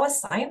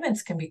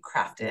assignments can be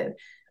crafted,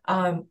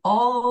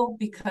 all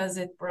because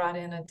it brought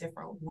in a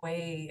different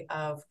way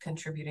of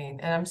contributing.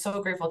 And I'm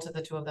so grateful to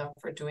the two of them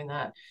for doing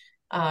that.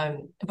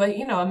 But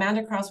you know,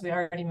 Amanda Cross, we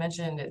already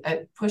mentioned,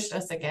 it pushed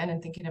us again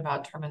in thinking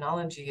about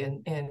terminology.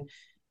 And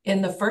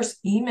in the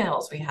first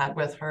emails we had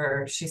with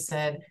her, she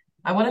said,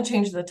 I want to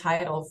change the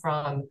title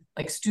from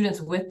like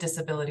students with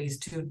disabilities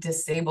to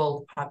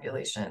disabled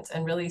populations,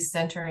 and really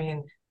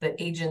centering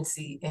the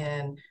agency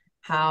in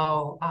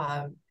how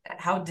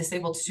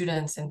disabled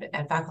students and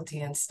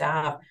faculty and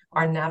staff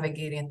are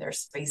navigating their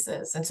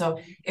spaces. And so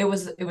it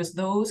was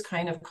those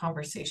kind of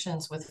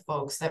conversations with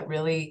folks that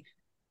really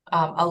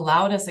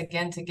allowed us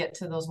again to get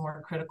to those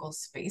more critical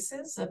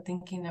spaces of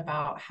thinking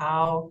about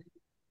how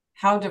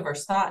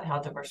diverse thought, how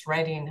diverse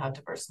writing, how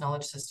diverse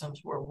knowledge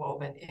systems were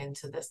woven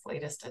into this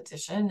latest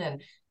edition.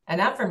 And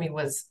that for me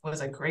was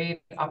a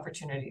great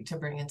opportunity to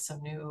bring in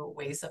some new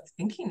ways of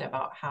thinking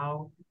about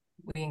how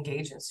we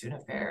engage in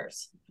student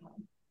affairs.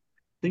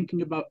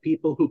 Thinking about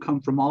people who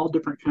come from all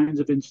different kinds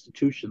of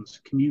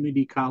institutions,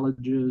 community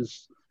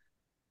colleges,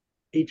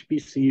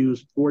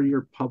 HBCUs,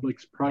 four-year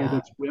publics,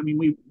 privates. Yeah. I mean,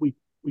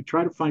 we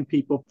try to find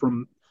people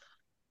from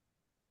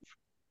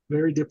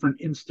very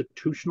different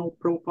institutional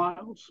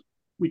profiles.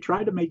 We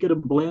try to make it a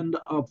blend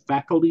of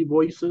faculty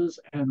voices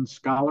and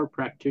scholar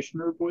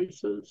practitioner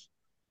voices.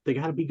 They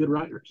got to be good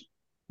writers.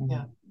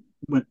 Yeah.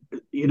 When,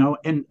 you know,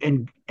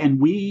 and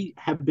we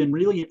have been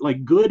really,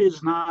 like, good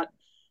is not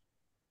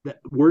that.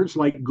 Words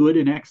like good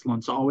and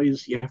excellence,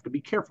 always you have to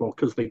be careful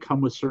because they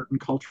come with certain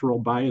cultural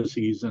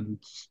biases,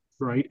 and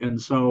right. And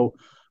so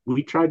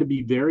we try to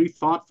be very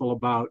thoughtful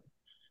about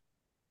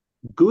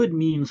good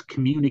means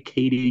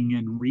communicating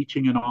and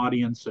reaching an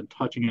audience and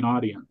touching an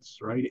audience,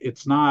 right?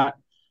 It's not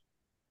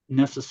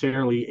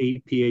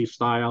necessarily APA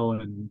style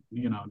and,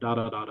 you know, da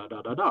da da da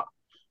da da da.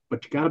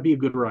 But you got to be a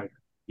good writer.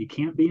 You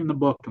can't be in the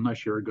book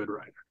unless you're a good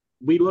writer.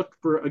 We look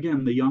for,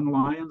 again, the young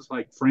lions,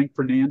 like Frank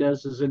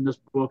Fernandez is in this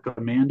book,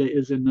 Amanda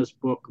is in this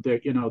book.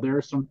 There, you know, there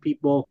are some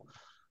people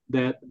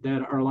that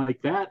are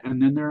like that,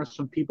 and then there are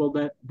some people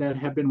that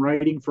have been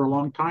writing for a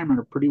long time and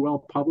are pretty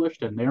well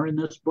published, and they're in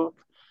this book,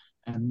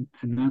 and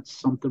that's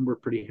something we're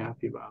pretty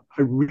happy about.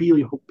 I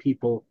really hope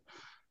people.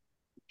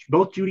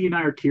 Both Judy and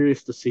I are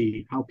curious to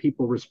see how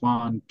people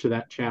respond to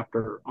that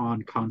chapter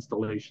on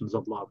constellations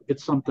of love.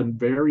 It's something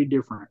very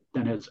different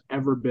than has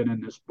ever been in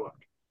this book.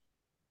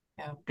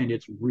 Yeah. And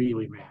it's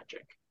really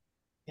magic.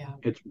 Yeah.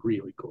 It's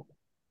really cool.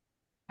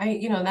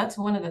 You know, that's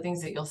one of the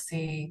things that you'll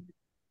see.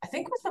 I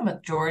think with the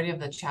majority of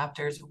the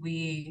chapters,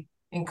 we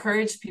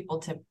encourage people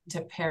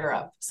to pair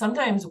up.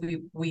 Sometimes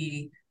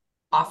we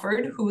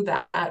offered who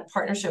that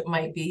partnership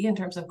might be in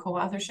terms of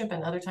co-authorship,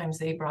 and other times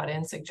they brought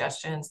in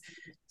suggestions.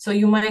 So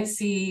you might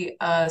see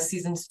a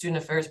seasoned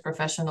student affairs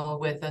professional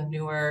with a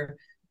newer,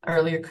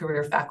 earlier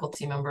career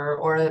faculty member,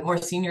 or a more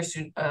senior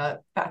student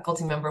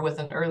faculty member with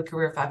an early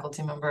career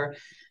faculty member,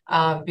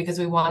 because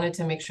we wanted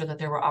to make sure that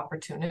there were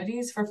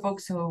opportunities for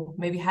folks who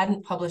maybe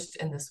hadn't published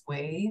in this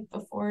way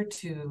before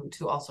to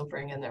also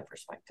bring in their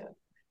perspective.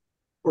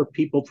 Or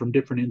people from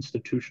different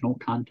institutional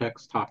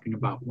contexts talking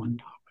about one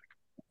topic.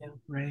 Yeah.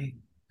 Right.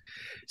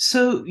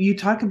 So you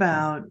talk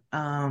about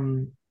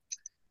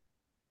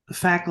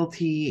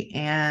faculty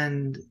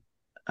and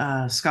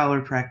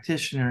scholar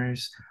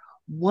practitioners.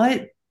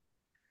 What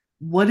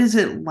is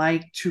it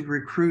like to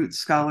recruit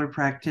scholar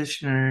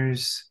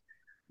practitioners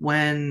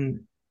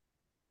when,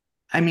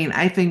 I mean,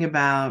 I think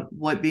about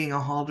what being a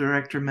hall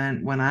director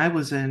meant when I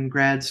was in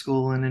grad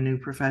school and a new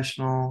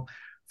professional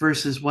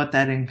versus what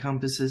that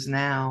encompasses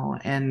now.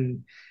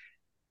 And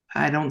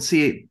I don't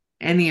see it,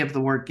 any of the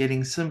work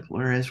getting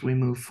simpler as we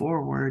move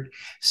forward.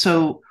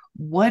 So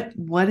what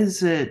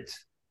does it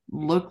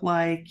look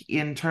like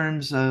in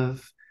terms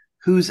of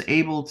who's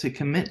able to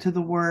commit to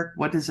the work?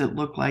 What does it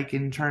look like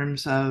in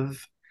terms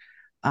of,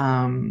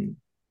 I mean,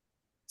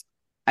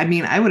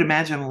 I would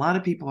imagine a lot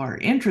of people are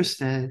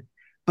interested,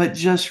 but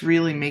just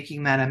really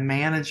making that a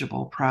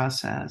manageable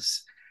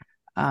process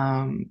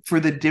for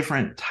the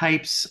different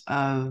types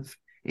of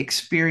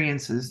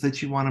experiences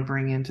that you want to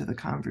bring into the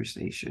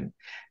conversation.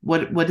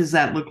 What does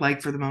that look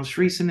like for the most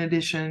recent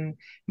edition?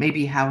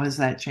 Maybe how has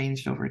that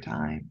changed over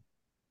time?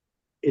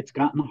 It's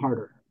gotten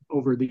harder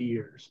over the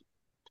years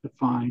to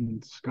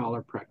find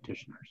scholar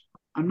practitioners.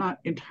 I'm not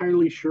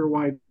entirely sure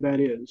why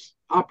that is.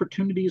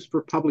 Opportunities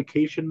for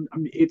publication, I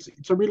mean, it's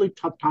a really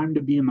tough time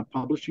to be in the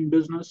publishing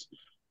business.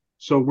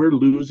 So we're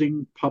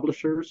losing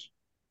publishers,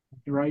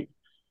 right?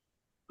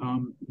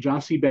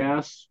 Jossie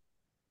Bass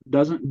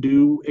doesn't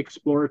do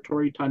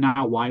exploratory.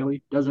 Now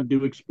Wiley doesn't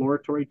do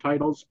exploratory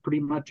titles pretty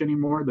much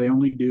anymore. They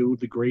only do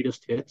the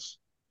greatest hits,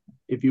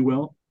 if you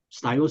will.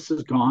 Stylus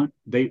is gone.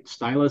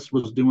 Stylus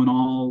was doing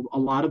a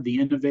lot of the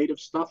innovative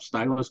stuff.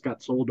 Stylus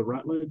got sold to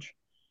Routledge.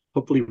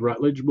 Hopefully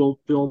Routledge will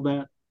fill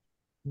that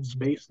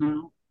space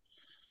now.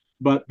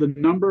 But the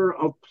number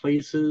of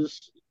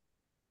places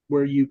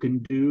where you can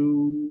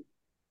do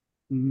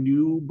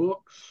new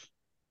books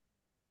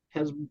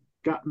has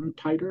gotten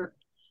tighter.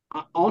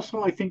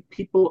 Also, I think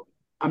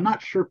I'm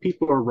not sure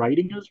people are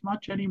writing as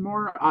much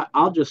anymore.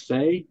 I'll just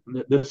say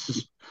that this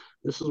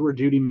is where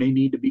Judy may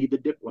need to be the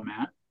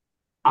diplomat.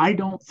 I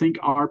don't think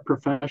our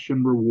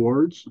profession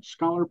rewards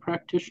scholar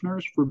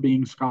practitioners for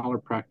being scholar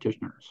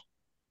practitioners.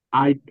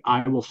 I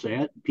will say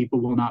it.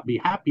 People will not be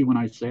happy when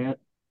I say it.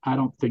 I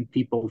don't think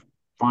people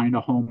find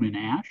a home in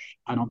ASH.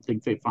 I don't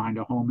think they find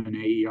a home in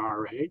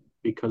AERA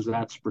because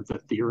that's for the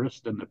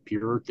theorist and the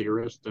pure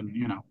theorist. And,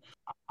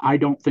 I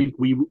don't think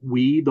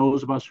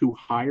those of us who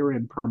hire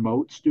and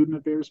promote student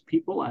affairs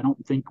people, I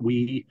don't think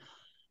we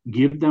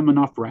give them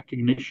enough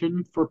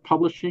recognition for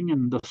publishing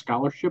and the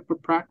scholarship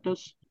of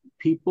practice.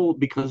 People,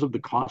 because of the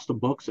cost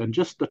of books and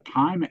just the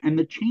time and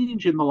the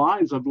change in the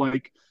lives of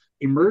like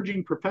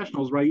emerging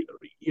professionals, right?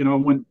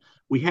 When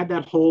we had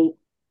that whole,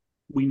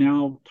 we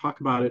now talk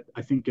about it,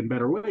 I think, in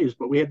better ways,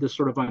 but we had this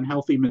sort of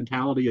unhealthy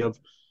mentality of,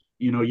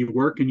 you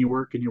work and you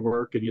work and you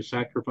work and you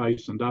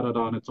sacrifice and da da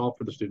da, and it's all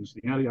for the students.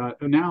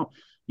 And now,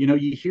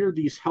 you hear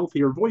these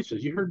healthier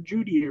voices. You heard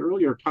Judy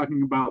earlier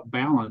talking about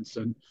balance,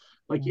 and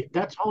like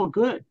that's all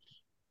good.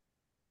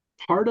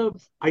 Part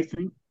of, I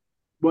think,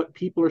 what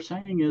people are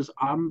saying is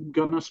I'm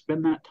going to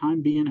spend that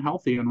time being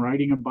healthy and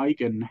riding a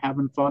bike and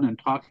having fun and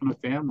talking to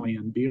family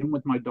and being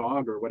with my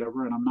dog or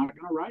whatever, and I'm not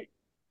going to write.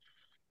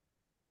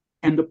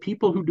 And the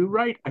people who do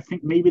write, I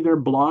think maybe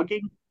they're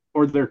blogging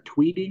or they're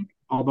tweeting,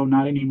 although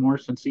not anymore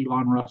since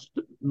Elon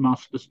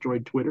Musk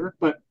destroyed Twitter.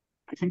 But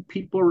I think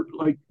people are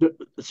like,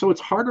 so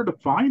it's harder to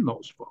find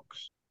those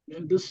folks.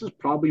 And this is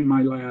probably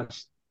my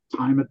last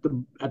time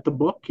at the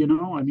book. I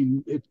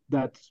mean,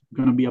 that's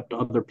going to be up to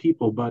other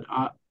people, but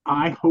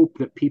I hope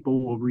that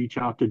people will reach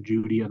out to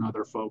Judy and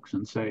other folks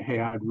and say, hey,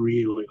 I'd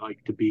really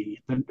like to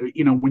be,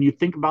 when you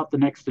think about the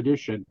next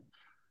edition,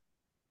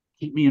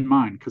 keep me in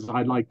mind because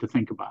I'd like to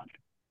think about it.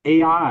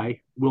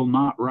 AI will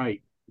not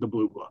write the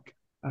blue book.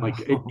 Like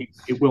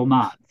it will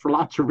not, for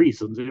lots of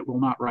reasons. It will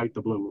not write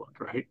the blue book,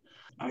 right?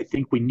 I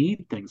think we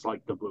need things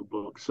like the blue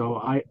book. So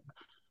I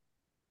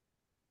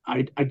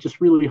just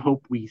really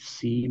hope we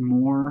see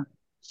more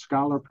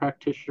scholar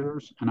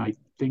practitioners, and I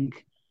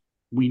think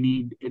we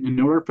need, in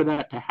order for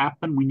that to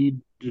happen, we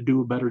need to do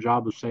a better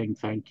job of saying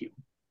thank you.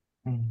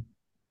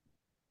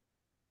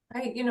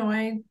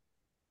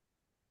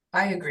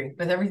 I agree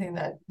with everything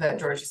that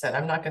George said.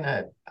 I'm not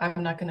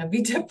gonna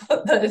be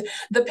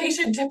the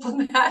patient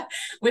diplomat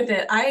with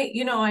it.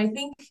 I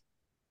think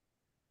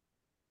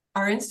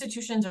our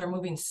institutions are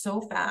moving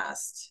so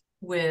fast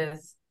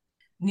with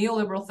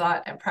neoliberal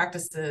thought and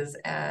practices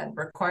and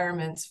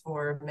requirements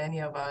for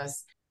many of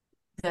us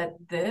that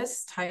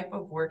this type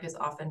of work is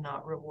often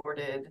not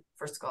rewarded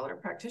for scholar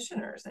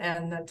practitioners,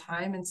 and the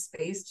time and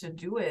space to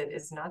do it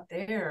is not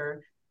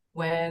there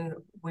when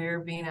we're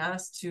being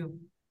asked to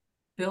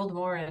build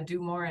more and do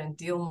more and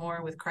deal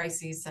more with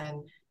crises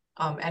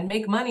and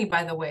make money,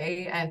 by the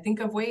way, and think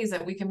of ways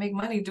that we can make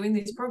money doing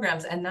these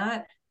programs. And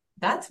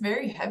that's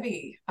very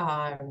heavy,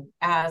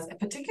 as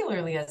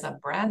particularly as a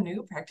brand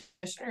new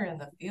practitioner in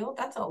the field.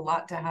 That's a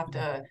lot to have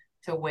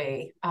to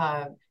weigh.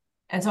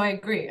 And so I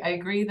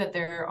agree that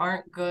there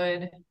aren't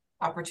good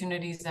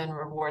opportunities and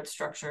reward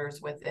structures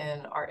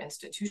within our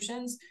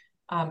institutions.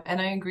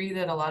 And I agree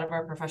that a lot of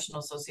our professional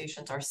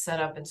associations are set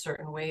up in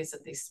certain ways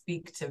that they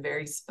speak to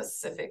very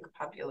specific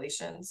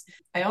populations.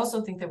 I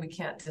also think that we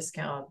can't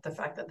discount the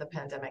fact that the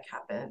pandemic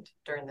happened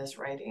during this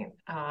writing.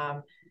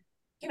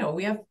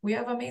 We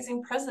have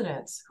amazing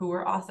presidents who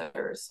were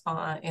authors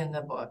in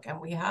the book, and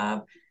we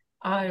have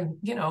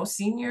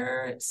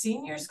senior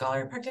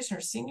scholar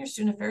practitioners, senior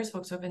student affairs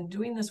folks who have been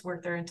doing this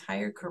work their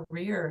entire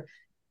career.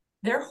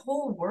 Their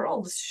whole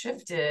world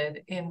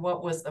shifted in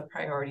what was the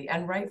priority,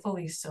 and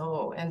rightfully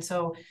so. And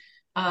so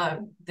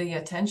the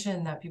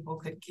attention that people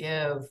could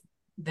give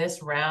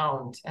this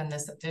round and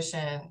this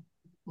edition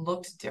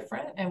looked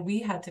different, and we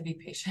had to be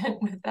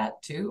patient with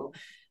that too.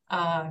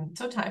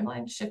 So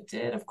timeline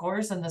shifted, of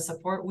course, and the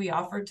support we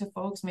offered to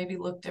folks maybe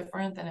looked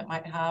different than it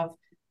might have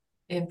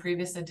in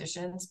previous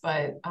editions.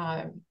 But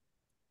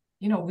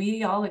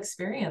we all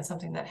experienced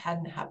something that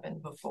hadn't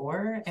happened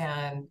before,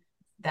 and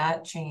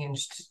that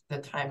changed the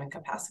time and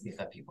capacity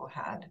that people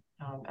had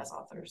as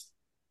authors.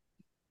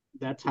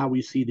 That's how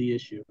we see the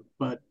issue.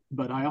 But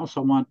I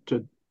also want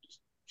to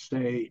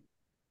say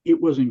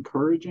it was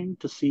encouraging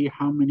to see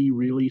how many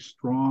really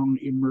strong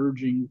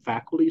emerging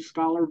faculty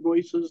scholar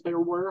voices there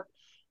were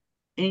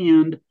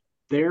and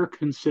their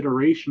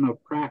consideration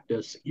of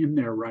practice in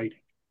their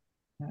writing.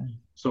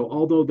 So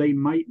although they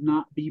might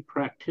not be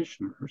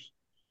practitioners,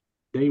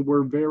 they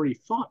were very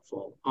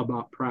thoughtful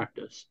about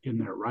practice in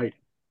their writing.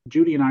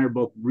 Judy and I are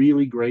both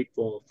really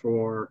grateful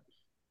for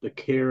the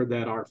care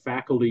that our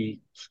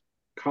faculty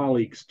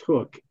colleagues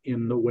took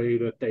in the way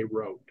that they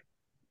wrote.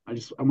 I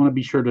want to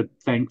be sure to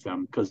thank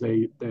them because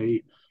they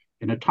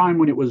in a time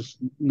when it was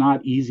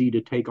not easy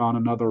to take on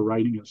another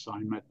writing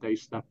assignment, they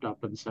stepped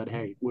up and said,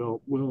 "Hey,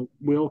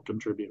 we'll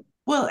contribute."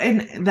 Well,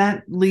 and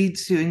that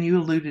leads to, and you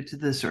alluded to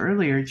this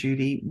earlier,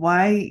 Judy,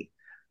 why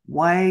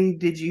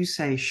did you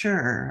say,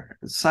 sure,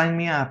 sign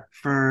me up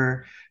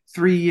for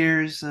 3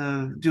 years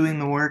of doing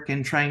the work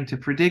and trying to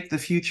predict the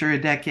future a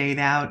decade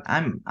out?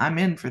 I'm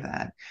in for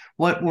that.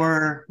 What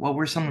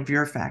were some of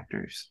your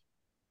factors?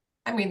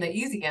 I mean, the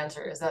easy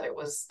answer is that it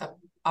was an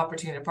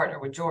opportunity to partner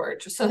with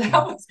George. So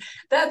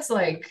that's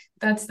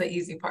the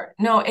easy part.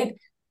 No,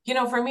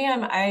 for me,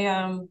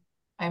 I'm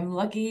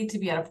lucky to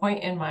be at a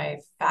point in my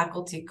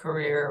faculty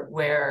career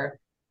where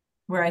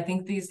I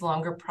think these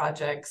longer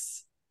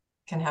projects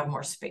can have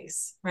more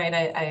space,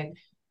 right?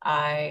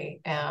 I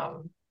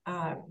am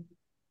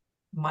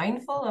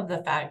mindful of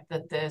the fact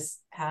that this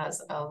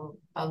has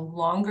a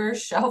longer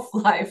shelf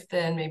life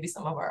than maybe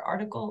some of our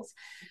articles,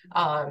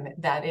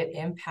 that it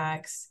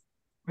impacts,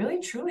 really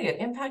truly, it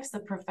impacts the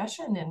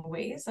profession in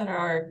ways that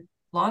are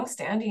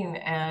longstanding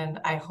and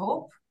I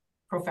hope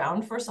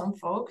profound for some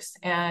folks.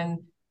 And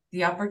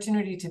the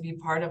opportunity to be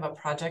part of a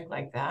project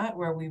like that,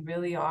 where we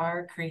really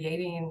are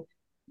co-creating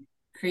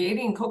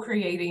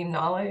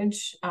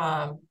knowledge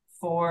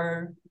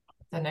for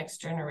the next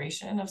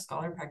generation of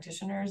scholar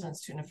practitioners and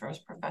student affairs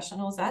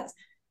professionals, that's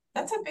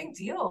a big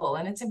deal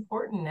and it's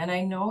important. And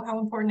I know how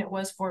important it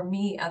was for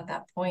me at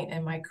that point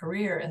in my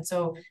career. And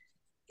so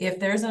if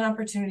there's an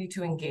opportunity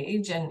to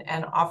engage and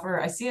offer,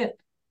 I see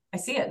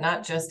it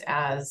not just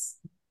as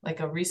like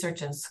a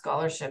research and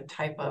scholarship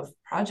type of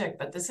project,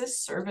 but this is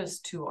service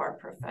to our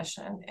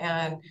profession.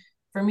 And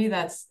for me,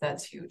 that's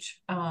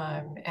huge.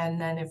 And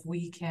then if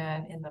we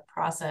can, in the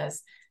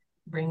process,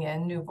 bring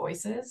in new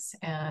voices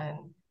and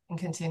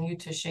continue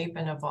to shape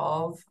and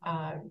evolve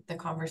the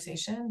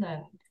conversation,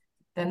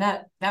 then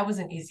that was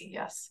an easy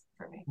yes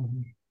for me.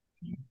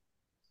 Mm-hmm.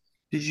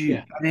 Did you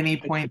at any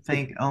point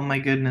think, "Oh my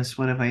goodness,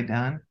 what have I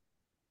done"?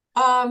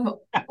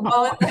 Well,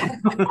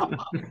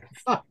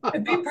 to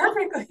be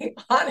perfectly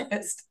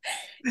honest,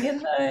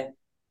 in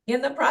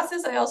the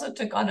process, I also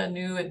took on a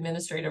new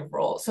administrative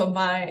role. So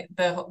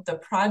the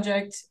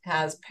project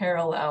has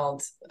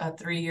paralleled a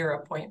 3-year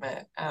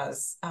appointment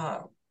as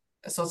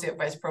Associate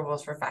Vice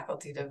Provost for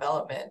Faculty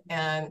Development.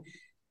 And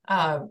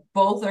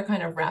both are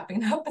kind of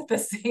wrapping up at the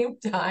same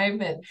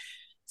time. And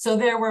so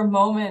there were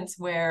moments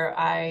where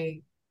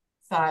I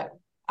thought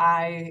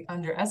I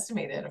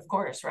underestimated, of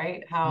course,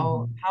 right?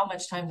 How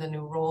much time the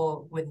new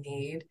role would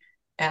need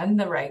and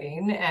the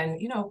writing. And,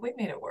 we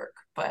made it work.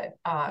 But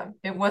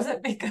it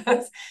wasn't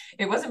because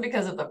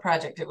of the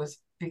project. It was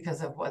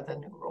because of what the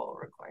new role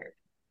required.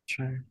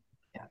 Sure.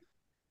 Yeah.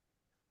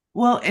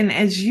 Well, and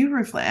as you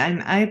reflect,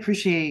 and I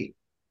appreciate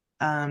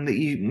that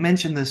you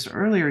mentioned this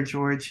earlier,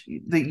 George,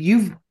 that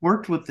you've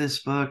worked with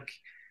this book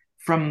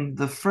from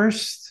the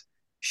first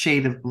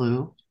shade of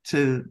blue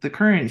to the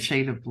current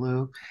shade of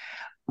blue.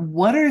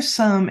 What are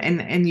some,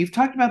 and you've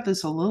talked about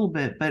this a little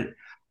bit, but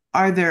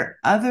are there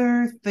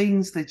other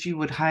things that you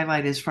would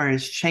highlight as far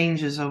as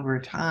changes over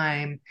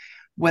time,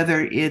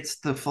 whether it's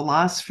the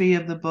philosophy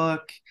of the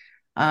book?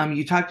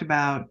 You talked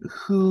about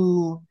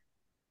who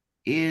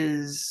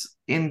is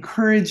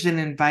encouraged and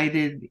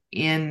invited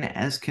in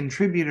as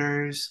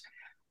contributors.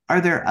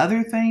 Are there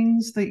other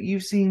things that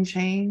you've seen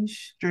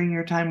change during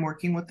your time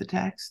working with the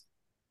text?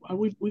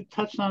 We've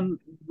touched on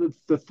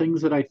the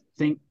things that I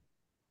think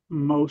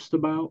most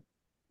about.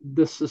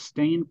 The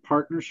sustained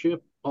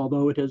partnership,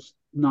 although it has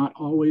not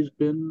always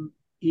been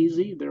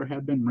easy, there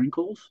have been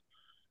wrinkles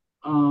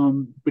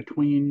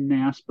between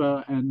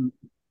NASPA and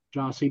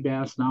Jossie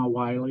Bass, now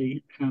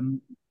Wiley, and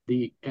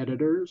the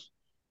editors.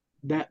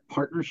 That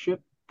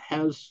partnership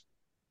has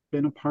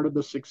been a part of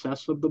the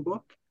success of the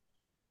book.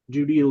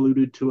 Judy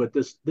alluded to it.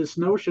 This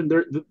notion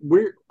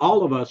we're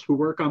all of us who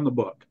work on the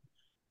book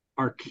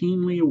are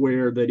keenly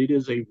aware that it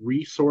is a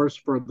resource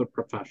for the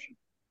profession.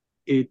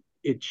 It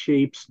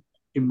shapes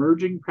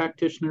emerging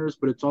practitioners,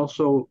 but it's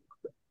also,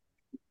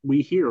 we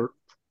hear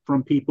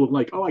from people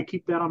like, oh, I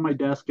keep that on my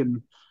desk,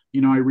 and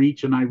I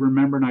reach and I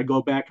remember and I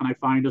go back and I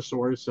find a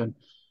source, and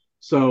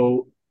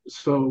so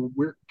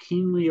we're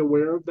keenly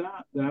aware of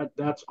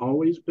that's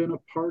always been a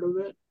part of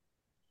it.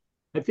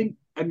 I think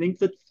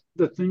that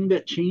the thing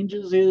that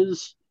changes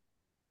is,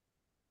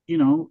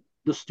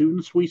 the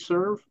students we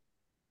serve,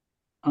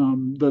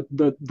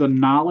 the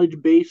knowledge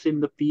base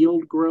in the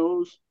field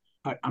grows.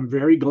 I'm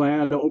very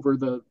glad over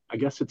I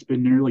guess it's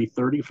been nearly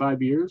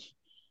 35 years,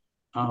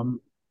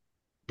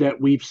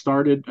 that we've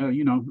started,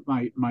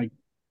 my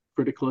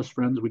criticalist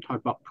friends, we talk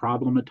about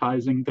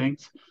problematizing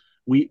things.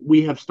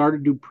 We have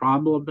started to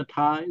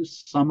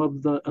problematize some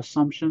of the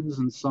assumptions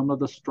and some of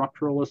the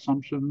structural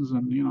assumptions.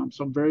 And,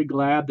 so I'm very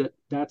glad that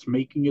that's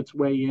making its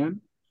way in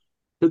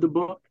to the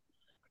book.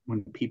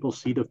 When people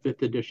see the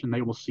 5th edition,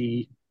 they will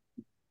see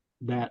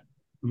that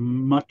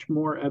much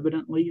more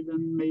evidently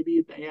than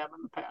maybe they have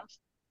in the past.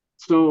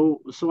 So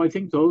I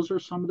think those are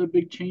some of the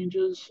big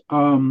changes.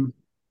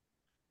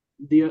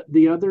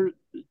 the other,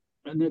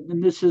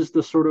 and this is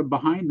the sort of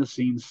behind the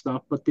scenes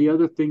stuff, but the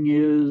other thing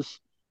is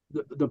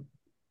the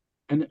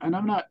and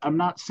I'm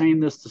not saying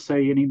this to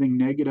say anything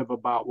negative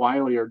about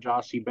Wiley or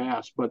Jossie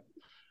Bass, but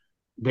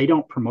they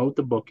don't promote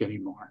the book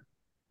anymore.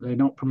 They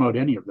don't promote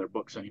any of their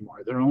books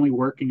anymore. They're only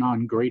working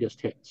on greatest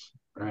hits,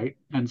 right?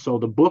 And so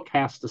the book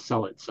has to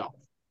sell itself.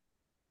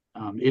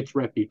 Its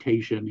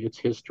reputation, its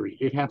history,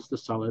 it has to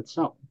sell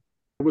itself.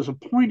 There was a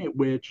point at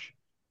which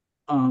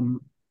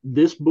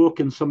this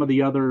book and some of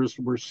the others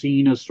were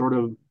seen as sort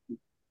of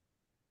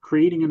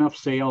creating enough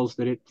sales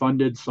that it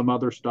funded some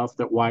other stuff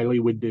that Wiley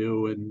would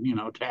do, and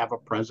to have a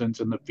presence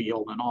in the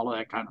field and all of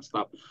that kind of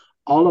stuff.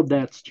 All of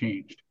that's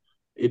changed.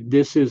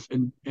 This is,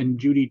 and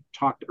Judy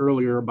talked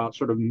earlier about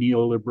sort of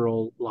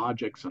neoliberal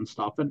logics and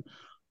stuff, and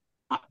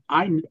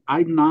I'm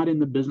not in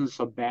the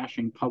business of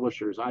bashing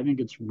publishers. I think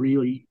it's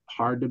really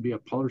hard to be a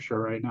publisher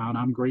right now, and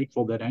I'm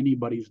grateful that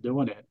anybody's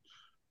doing it.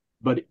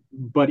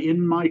 But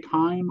in my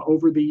time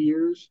over the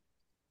years,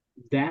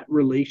 that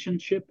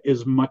relationship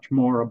is much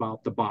more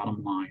about the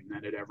bottom line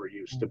than it ever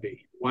used to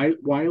be.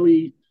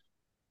 Wiley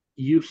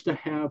used to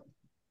have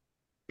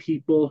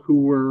people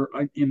who were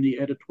in the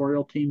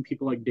editorial team,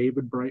 people like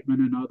David Brightman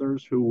and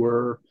others, who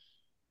were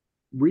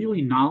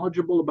really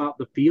knowledgeable about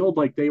the field.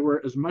 Like, they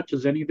were, as much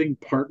as anything,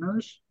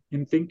 partners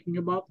in thinking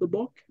about the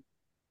book.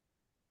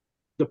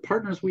 The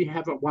partners we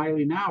have at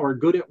Wiley now are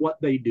good at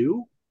what they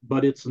do,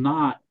 but it's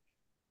not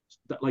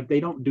like they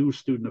don't do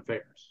student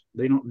affairs.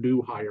 They don't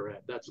do higher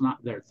ed. That's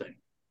not their thing.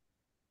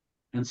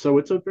 And so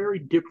it's a very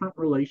different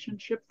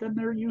relationship than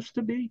there used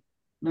to be.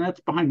 And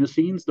that's behind the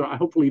scenes.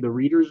 Hopefully the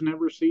readers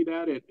never see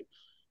that.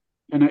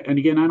 And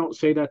again, I don't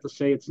say that to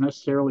say it's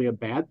necessarily a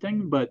bad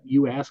thing, but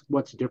you ask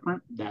what's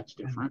different, that's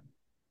different.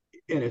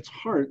 At its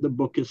heart, the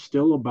book is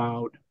still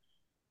about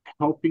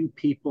helping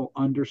people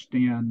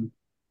understand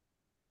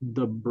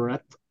the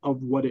breadth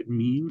of what it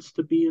means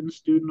to be in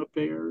student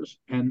affairs,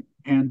 and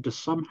to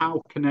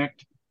somehow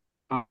connect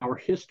our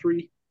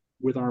history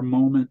with our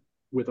moment,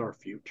 with our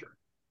future.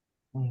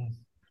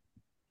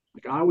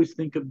 Like, I always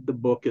think of the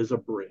book as a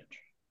bridge.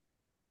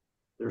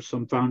 There's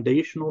some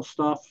foundational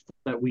stuff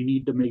that we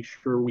need to make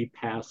sure we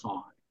pass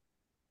on.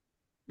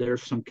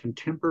 There's some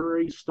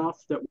contemporary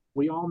stuff that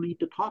we all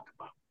need to talk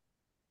about.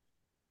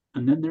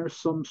 And then there's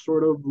some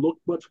sort of look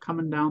what's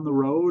coming down the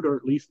road, or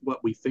at least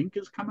what we think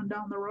is coming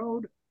down the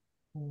road.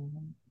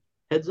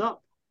 Heads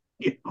up.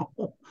 I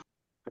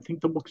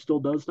think the book still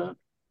does that.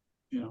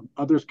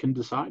 Others can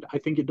decide. I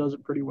think it does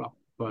it pretty well,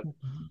 but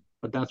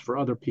that's for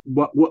other people.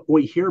 What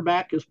we hear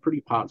back is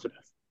pretty positive.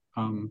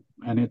 And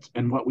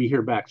what we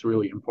hear back is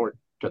really important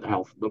to the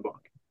health of the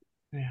book.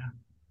 Yeah.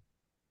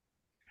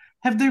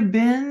 Have there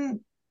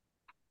been,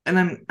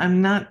 and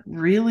I'm not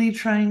really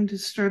trying to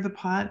stir the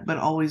pot, but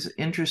always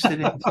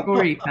interested in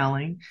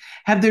storytelling.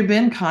 Have there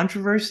been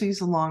controversies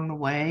along the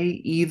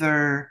way,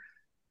 either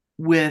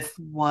with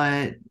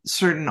what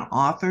certain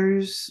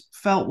authors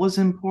felt was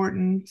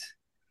important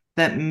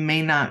that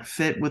may not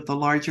fit with the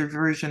larger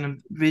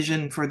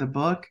vision for the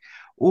book,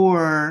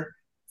 or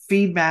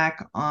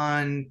feedback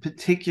on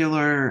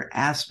particular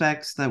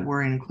aspects that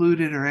were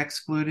included or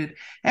excluded?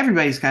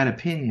 Everybody's got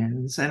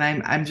opinions, and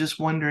I'm just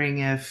wondering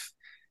if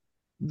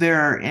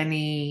there are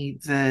any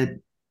that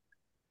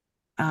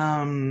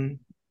I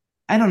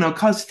don't know,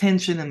 cause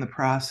tension in the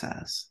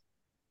process.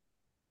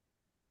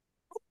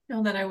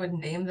 Know that I would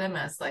name them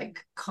as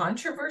like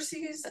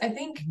controversies. I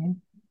think,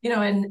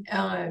 and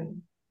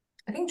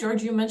I think,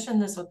 George, you mentioned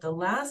this with the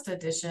last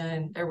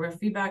edition. There was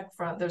feedback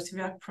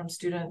from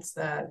students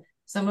that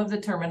some of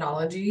the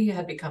terminology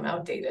had become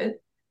outdated,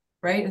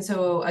 right? And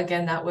so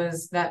again,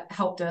 that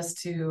helped us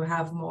to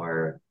have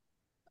more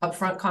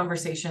upfront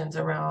conversations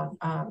around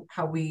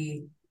how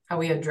we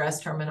address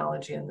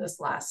terminology in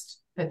this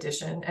last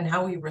edition, and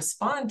how we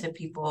respond to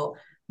people,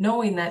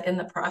 knowing that in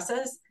the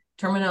process,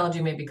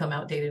 terminology may become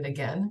outdated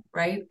again,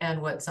 right?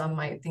 And what some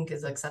might think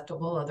is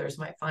acceptable, others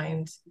might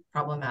find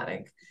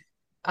problematic.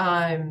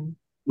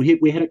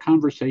 We had a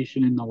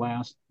conversation in the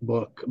last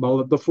book,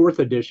 well, the fourth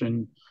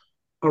edition,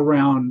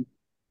 around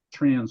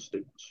trans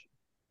students,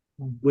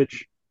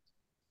 which,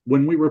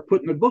 when we were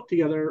putting the book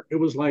together, it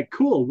was like,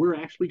 cool, we're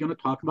actually going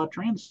to talk about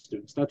trans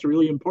students. That's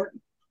really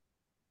important.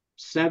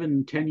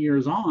 7-10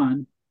 years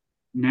on,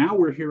 now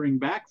we're hearing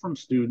back from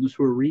students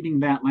who are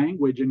reading that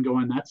language and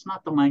going, that's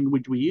not the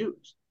language we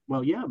use.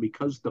 Well, yeah,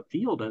 because the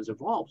field has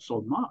evolved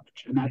so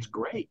much, and that's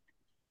great.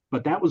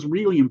 But that was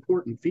really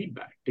important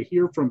feedback, to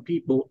hear from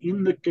people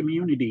in the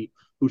community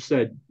who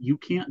said, you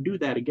can't do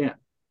that again.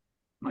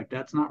 Like,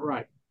 that's not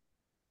right.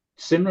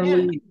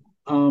 Similarly,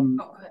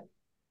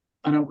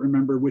 I don't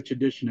remember which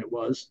edition it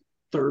was,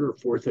 third or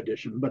fourth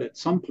edition, but at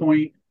some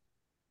point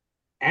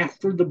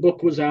after the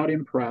book was out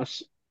in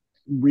press,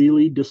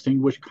 really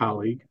distinguished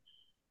colleague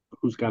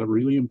who's got a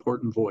really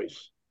important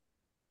voice.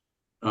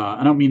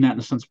 I don't mean that in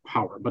the sense of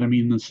power, but I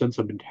mean in the sense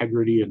of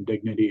integrity and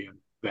dignity and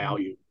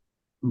value,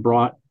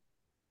 brought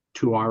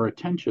to our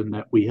attention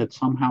that we had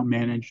somehow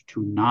managed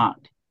to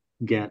not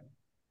get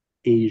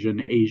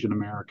Asian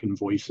American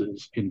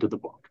voices into the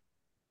book.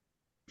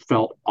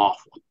 Felt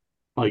awful.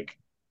 Like,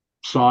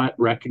 saw it,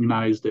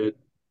 recognized it,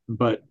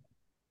 but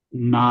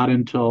not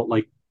until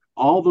like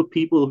all the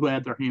people who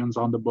had their hands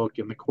on the book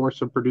in the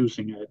course of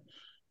producing it,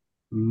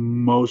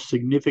 most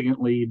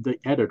significantly the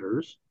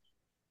editors,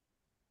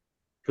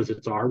 because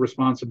it's our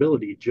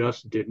responsibility,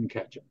 just didn't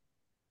catch it.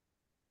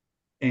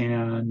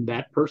 And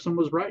that person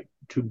was right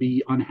to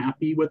be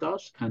unhappy with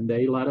us, and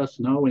they let us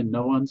know in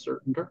no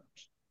uncertain terms.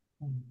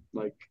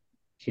 Like,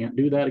 can't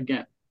do that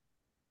again.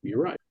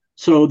 You're right.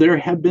 So there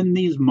have been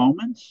these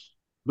moments,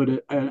 but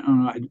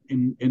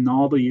in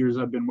all the years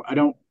I've been, I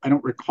don't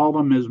recall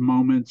them as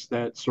moments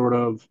that sort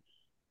of,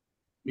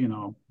 you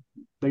know,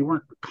 they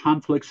weren't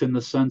conflicts in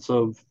the sense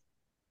of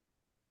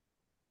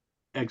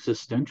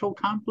existential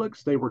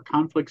conflicts. They were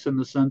conflicts in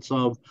the sense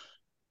of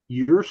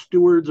you're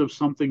stewards of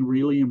something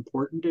really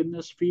important in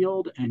this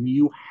field, and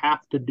you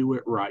have to do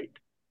it right.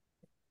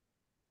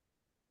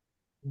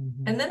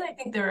 And then I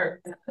think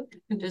there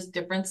are just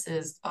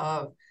differences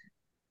of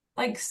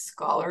like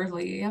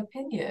scholarly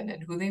opinion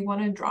and who they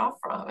want to draw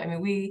from. I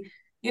mean, we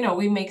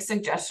make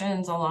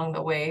suggestions along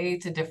the way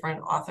to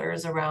different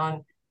authors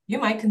around, you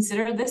might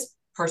consider this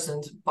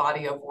person's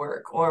body of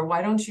work, or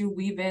why don't you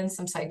weave in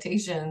some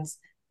citations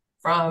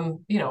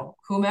from,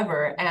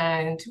 whomever.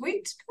 And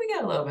we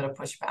get a little bit of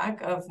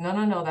pushback of,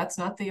 no, that's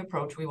not the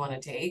approach we want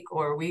to take,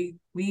 or we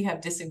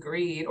have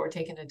disagreed or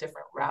taken a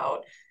different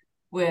route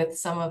with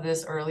some of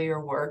this earlier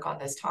work on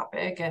this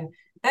topic. And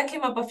that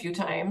came up a few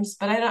times,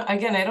 but I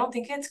don't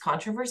think it's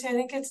controversy. I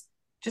think it's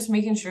just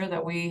making sure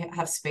that we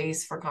have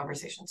space for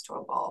conversations to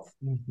evolve.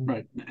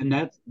 Right.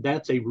 And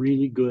that's a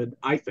really good,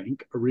 I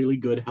think, a really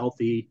good,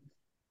 healthy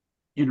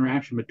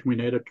interaction between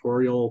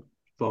editorial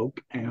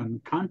folk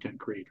and content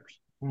creators.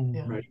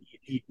 Yeah. Right.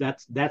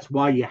 That's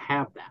why you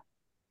have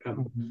that.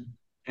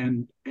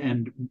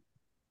 And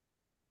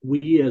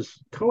we as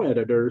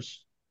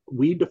co-editors,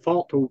 we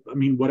default to, I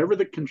mean, whatever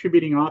the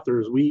contributing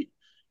authors,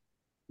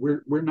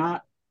 we're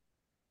not,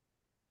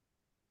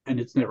 and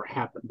it's never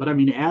happened, but I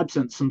mean,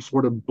 absent some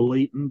sort of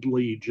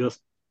blatantly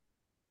just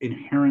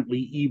inherently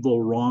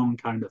evil, wrong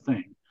kind of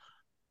thing,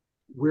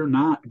 we're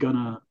not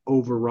gonna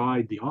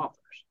override the authors.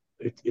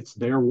 It's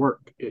their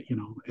work,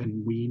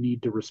 and we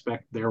need to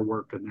respect their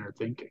work and their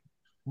thinking.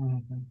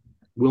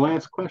 We'll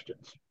ask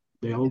questions.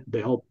 They'll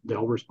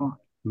respond.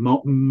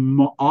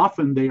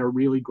 Often they are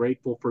really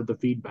grateful for the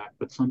feedback,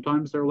 but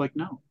sometimes they're like,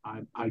 no,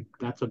 I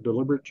that's a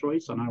deliberate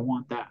choice, and I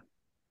want that.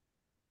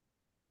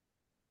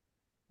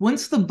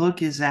 Once the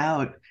book is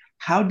out,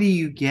 how do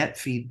you get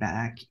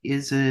feedback?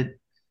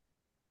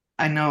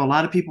 I know a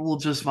lot of people will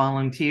just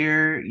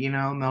volunteer,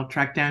 and they'll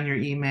track down your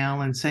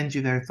email and send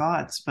you their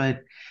thoughts,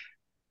 but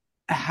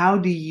how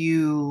do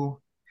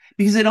you,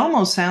 because it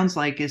almost sounds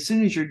like as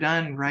soon as you're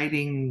done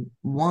writing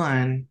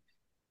one,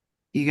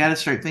 you got to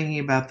start thinking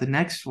about the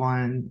next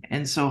one.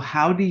 And so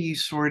how do you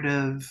sort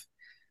of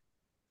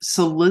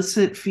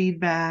solicit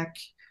feedback,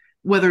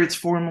 whether it's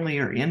formally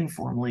or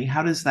informally?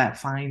 How does that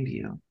find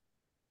you?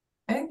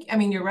 I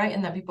mean, you're right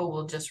in that people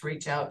will just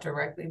reach out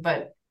directly,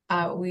 but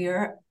I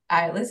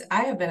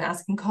have been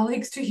asking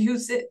colleagues to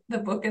use the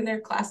book in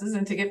their classes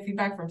and to get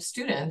feedback from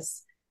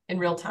students in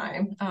real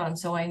time.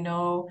 So I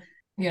know,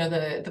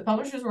 the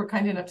publishers were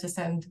kind enough to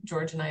send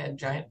George and I a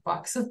giant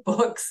box of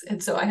books.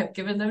 And so I have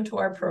given them to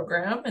our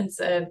program and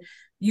said,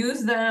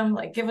 use them,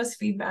 like give us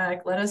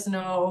feedback, let us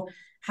know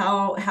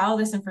how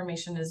this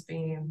information is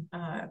being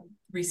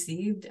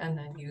received and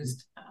then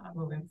used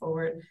moving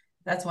forward.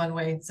 That's one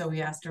way. So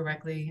we asked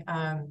directly.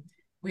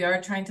 We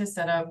are trying to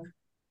set up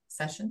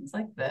sessions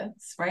like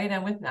this, right?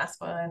 And with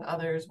NASPA and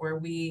others where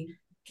we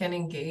can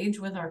engage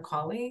with our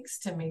colleagues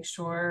to make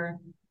sure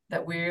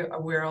that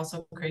we're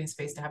also creating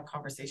space to have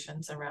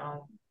conversations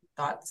around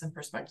thoughts and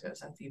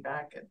perspectives and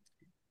feedback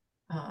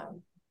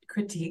and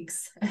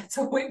critiques. And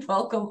so we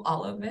welcome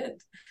all of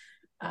it.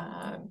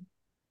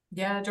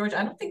 Yeah, George,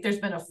 I don't think there's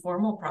been a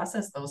formal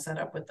process though set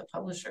up with the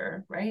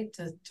publisher, right?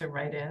 To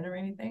write in or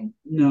anything.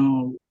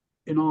 No,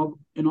 in all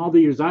the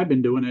years I've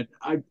been doing it,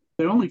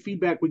 the only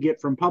feedback we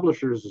get from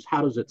publishers is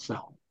how does it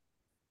sell?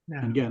 Yeah.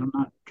 And again, I'm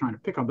not trying to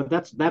pick on, but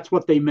that's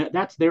what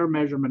that's their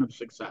measurement of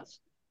success.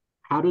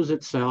 How does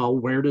it sell?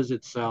 Where does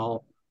it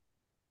sell?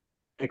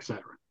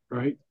 Etc.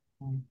 Right?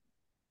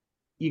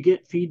 You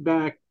get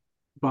feedback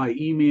by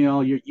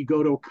email. You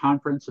go to a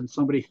conference and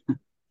somebody.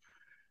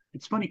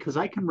 It's funny because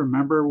I can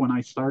remember when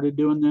I started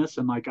doing this,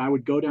 and like I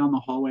would go down the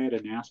hallway at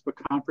an ASPA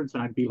conference,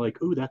 and I'd be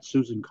like, "Ooh, that's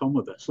Susan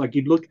Komovitz." Like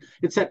you'd look,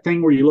 it's that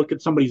thing where you look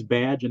at somebody's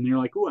badge, and you're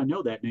like, "Ooh, I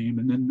know that name,"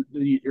 and then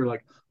you're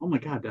like, "Oh my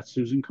God, that's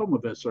Susan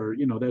Komovitz," or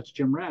that's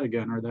Jim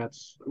Radigan, or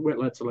that's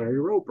Larry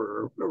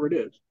Roper, or whoever it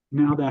is.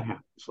 Now that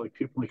happens. Like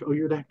people are like, "Oh,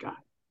 you're that guy."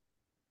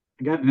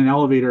 I got in an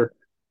elevator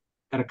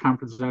at a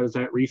conference that I was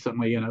at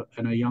recently, and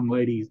a young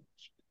lady,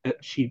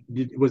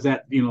 was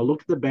at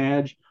looked at the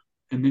badge,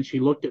 and then she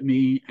looked at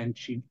me, and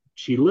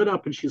she lit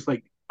up, and she's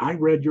like, "I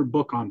read your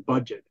book on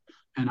budget,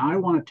 and I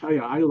want to tell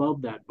you I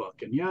love that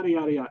book," and yada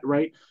yada yada.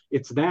 Right?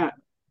 It's that,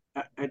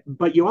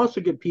 but you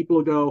also get people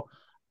who go,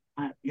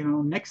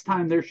 next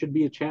time there should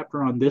be a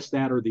chapter on this,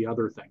 that, or the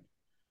other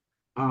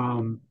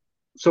thing.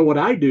 So what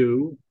I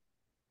do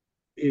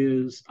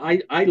is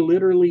I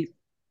literally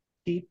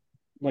keep,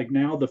 like,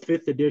 now the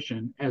fifth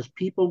edition, as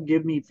people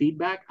give me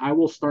feedback, I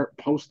will start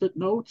post-it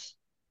notes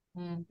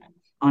Mm.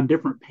 on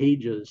different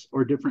pages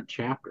or different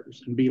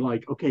chapters and be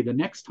like, okay, the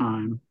next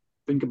time,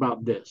 think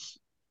about this,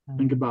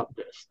 think about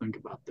this, think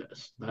about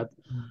this. That,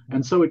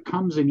 and so it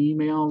comes in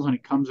emails and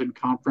it comes in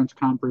conference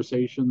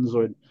conversations,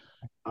 or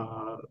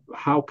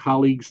how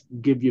colleagues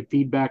give you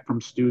feedback from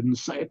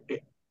students.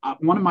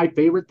 One of my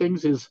favorite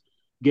things is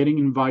getting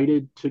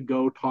invited to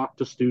go talk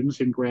to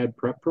students in grad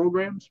prep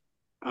programs.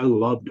 I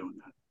love doing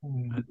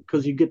that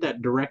because you get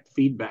that direct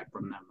feedback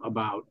from them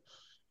about,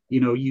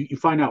 you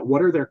find out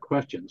what are their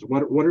questions,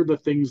 what are the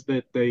things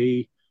that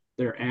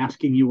they're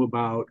asking you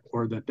about,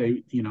 or that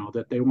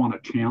they want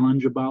to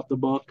challenge about the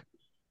book.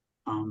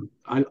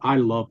 I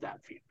love that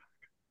feedback.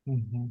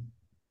 Mm-hmm.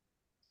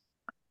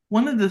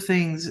 One of the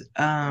things,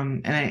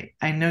 and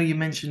I know you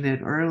mentioned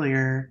it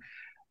earlier,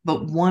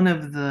 but one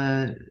of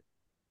the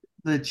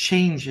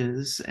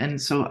changes,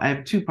 and so I have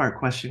a two-part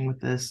question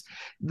with this,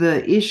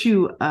 the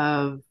issue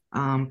of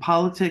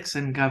politics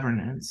and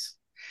governance.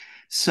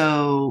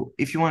 So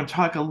if you want to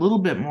talk a little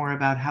bit more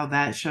about how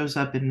that shows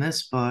up in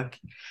this book,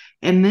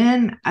 and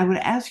then I would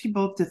ask you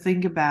both to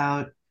think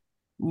about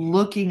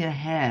looking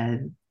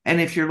ahead.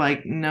 And if you're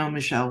like, no,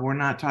 Michelle, we're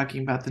not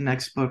talking about the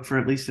next book for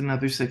at least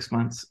another 6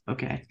 months,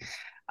 okay.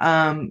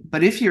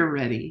 But if you're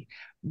ready,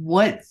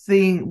 what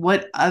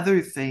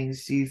other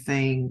things do you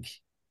think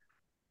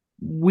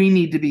we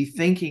need to be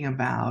thinking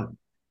about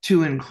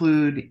to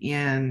include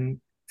in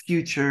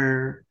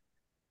future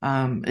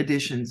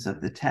editions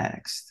of the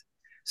text?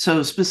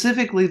 So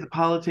specifically the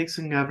politics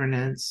and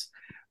governance,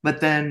 but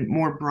then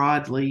more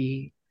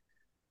broadly,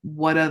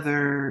 what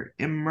other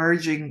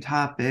emerging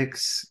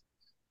topics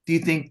do you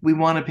think we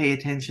want to pay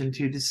attention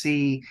to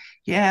see,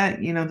 yeah,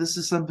 this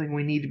is something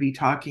we need to be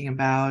talking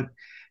about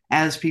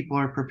as people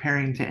are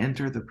preparing to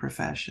enter the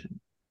profession?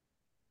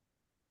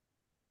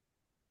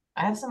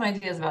 I have some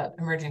ideas about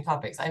emerging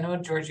topics. I know,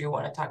 George, you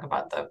want to talk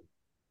about the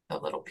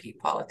little p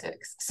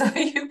politics, so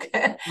you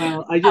can.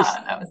 Well,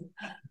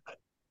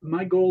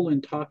 my goal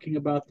in talking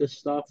about this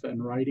stuff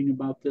and writing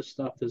about this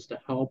stuff is to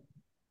help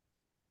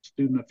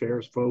student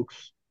affairs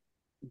folks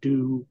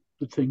do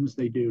the things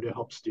they do to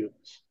help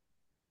students.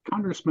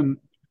 Congressman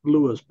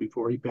Lewis,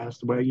 before he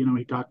passed away,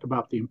 he talked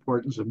about the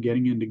importance of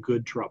getting into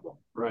good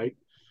trouble, right?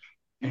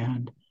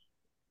 And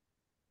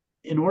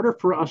in order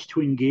for us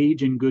to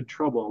engage in good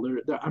trouble,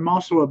 I'm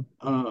also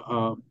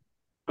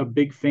a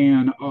big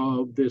fan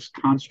of this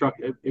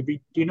construct. Do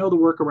you know the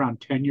work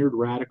around tenured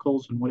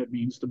radicals and what it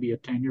means to be a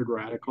tenured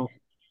radical?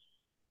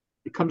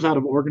 It comes out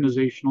of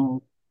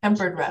organizational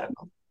Tempered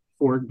radical.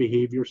 org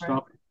behavior Right.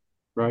 stuff,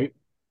 right?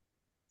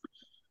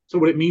 So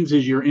what it means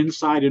is you're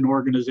inside an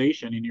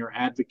organization and you're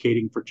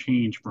advocating for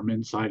change from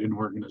inside an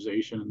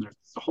organization. And there's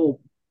a whole,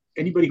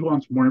 anybody who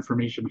wants more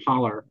information,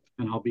 holler,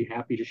 and I'll be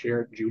happy to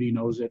share it. Judy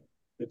knows it.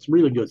 It's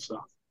really good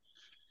stuff.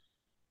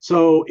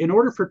 So in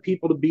order for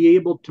people to be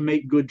able to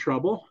make good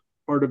trouble,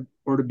 or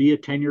to be a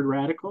tenured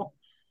radical,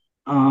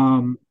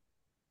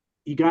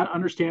 you got to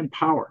understand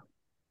power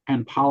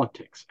and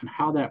politics and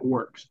how that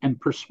works, and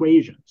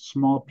persuasion,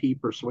 small p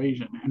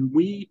persuasion. And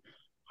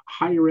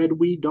higher ed,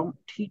 we don't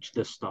teach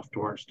this stuff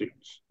to our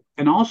students.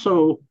 And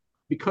also,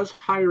 because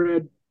higher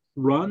ed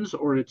runs,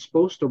 or it's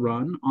supposed to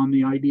run, on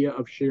the idea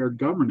of shared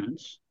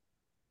governance,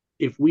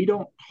 if we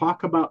don't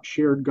talk about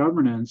shared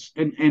governance,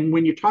 and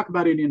when you talk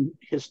about it in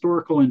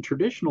historical and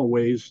traditional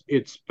ways,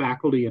 it's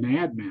faculty and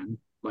admin,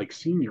 like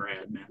senior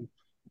admin.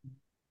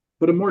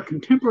 But a more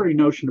contemporary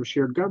notion of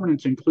shared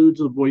governance includes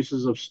the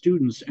voices of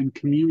students and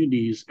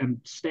communities and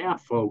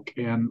staff folk,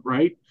 and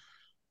right.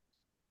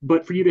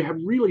 But for you to have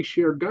really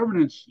shared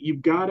governance,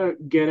 you've got to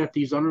get at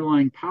these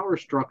underlying power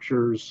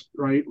structures,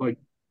 right? Like,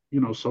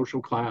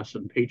 social class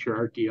and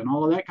patriarchy and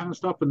all of that kind of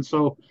stuff. And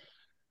so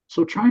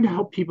trying to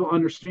help people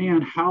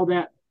understand how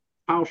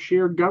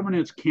shared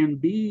governance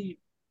could be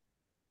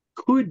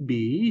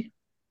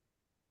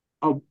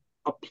a,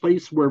 a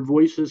place where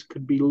voices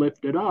could be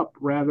lifted up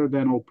rather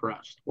than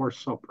oppressed or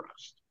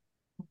suppressed.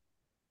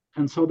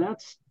 And so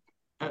that's,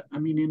 I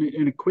mean,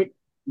 in a quick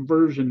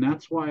version,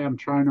 that's why I'm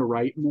trying to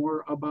write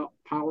more about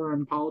power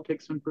and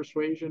politics and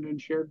persuasion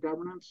and shared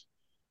governance.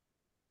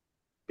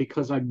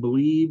 Because I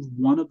believe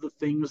one of the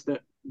things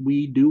that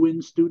we do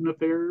in student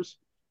affairs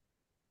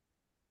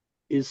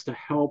is to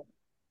help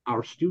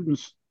our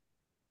students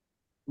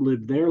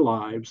live their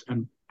lives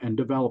and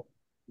develop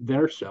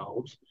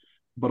themselves,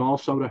 but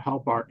also to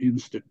help our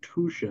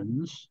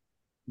institutions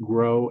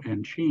grow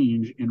and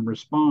change in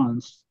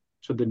response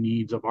to the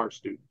needs of our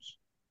students.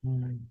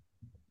 Mm-hmm.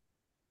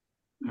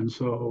 And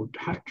so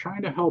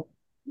trying to help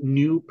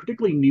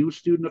particularly new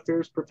student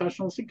affairs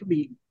professionals, it could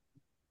be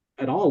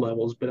at all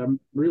levels, but I'm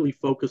really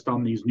focused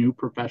on these new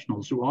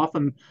professionals who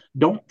often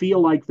don't feel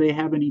like they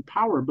have any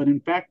power, but in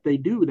fact they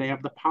do. They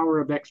have the power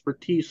of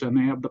expertise, and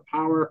they have the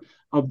power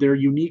of their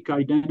unique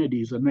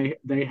identities, and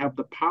they have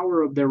the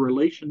power of their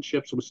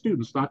relationships with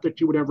students. Not that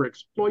you would ever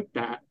exploit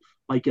that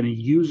like in a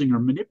using or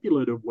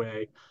manipulative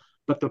way,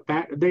 but the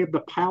fact they have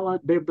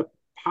the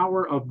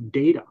power of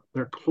data.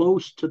 They're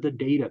close to the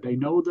data. They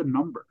know the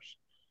numbers.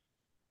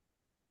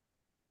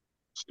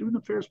 Student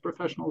affairs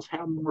professionals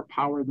have more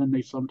power than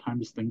they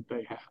sometimes think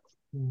they have.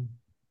 Mm.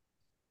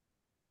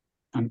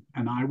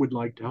 And I would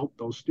like to help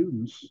those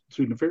student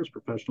affairs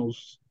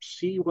professionals,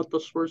 see what the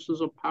sources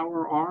of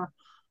power are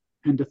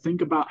and to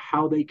think about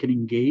how they can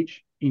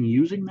engage in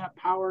using that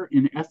power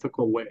in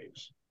ethical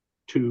ways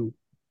to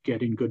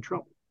get in good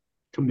trouble,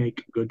 to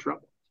make good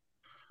trouble.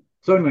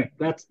 So anyway,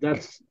 that's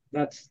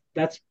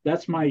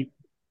my,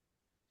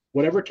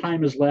 whatever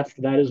time is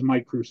left, that is my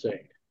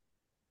crusade,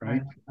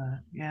 right?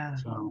 Yeah.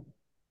 So,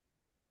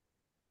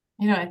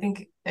 I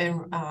think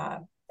in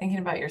thinking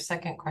about your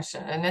second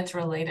question, and it's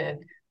related,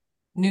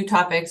 new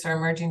topics or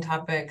emerging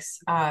topics,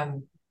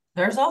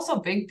 there's also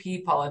big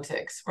P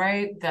politics,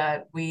 right?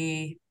 That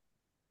we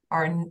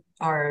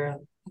are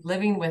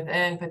living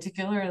within,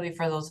 particularly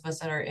for those of us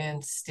that are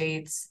in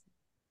states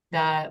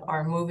that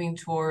are moving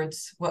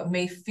towards what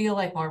may feel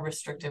like more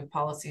restrictive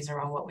policies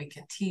around what we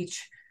can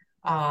teach,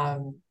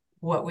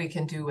 what we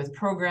can do with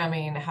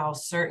programming, how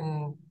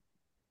certain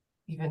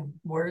even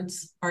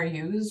words are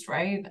used,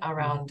 right,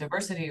 around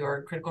diversity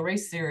or critical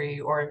race theory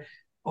or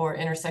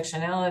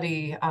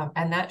intersectionality,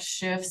 and that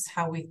shifts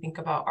how we think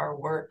about our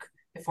work.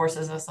 It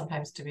forces us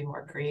sometimes to be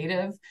more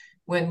creative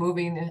when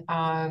moving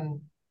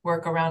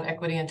work around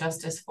equity and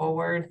justice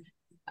forward.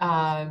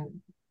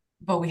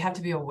 But we have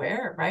to be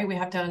aware, right? We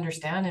have to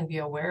understand and be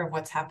aware of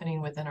what's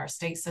happening within our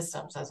state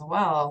systems as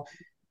well,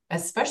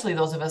 especially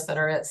those of us that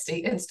are at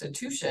state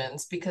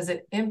institutions, because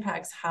it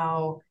impacts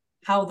how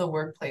the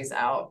work plays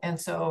out.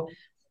 And so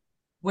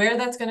where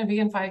that's going to be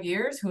in 5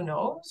 years, who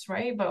knows,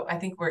 right? But I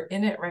think we're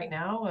in it right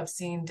now of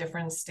seeing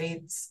different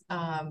states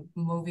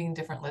moving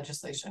different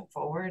legislation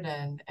forward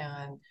and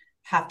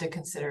have to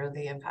consider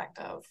the impact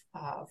of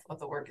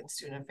the work in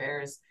student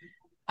affairs.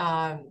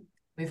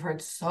 We've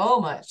heard so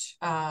much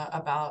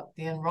about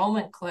the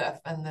enrollment cliff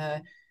and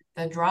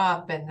the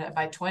drop, and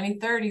by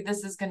 2030,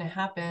 this is going to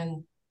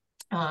happen,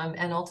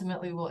 and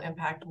ultimately will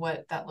impact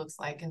what that looks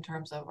like in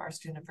terms of our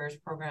student affairs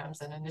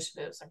programs and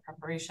initiatives and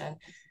preparation.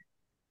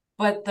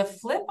 But the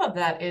flip of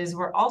that is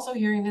we're also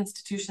hearing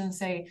institutions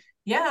say,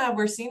 yeah,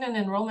 we're seeing an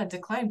enrollment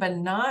decline, but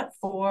not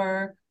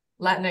for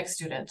Latinx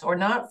students or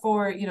not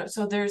for,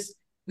 so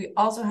we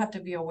also have to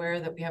be aware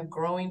that we have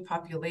growing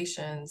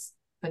populations,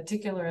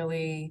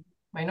 particularly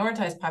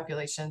minoritized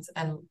populations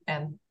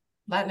and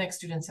Latinx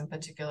students in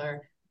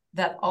particular,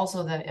 that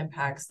also then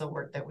impacts the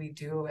work that we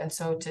do. And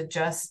so to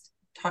just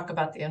talk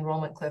about the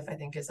enrollment cliff, I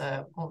think is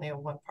only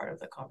one part of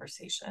the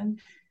conversation.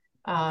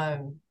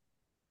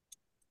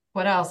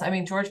 What else? I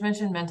mean, George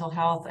mentioned mental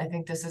health. I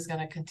think this is going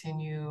to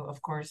continue,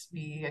 of course,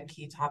 be a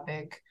key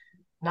topic,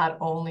 not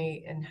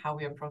only in how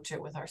we approach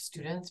it with our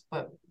students,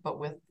 but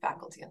with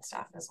faculty and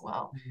staff as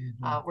well.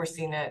 Mm-hmm. We're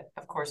seeing it,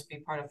 of course,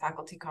 be part of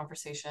faculty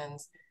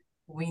conversations.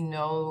 We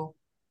know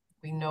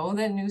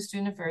that new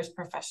student affairs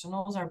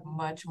professionals are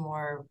much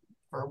more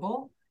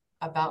verbal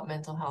about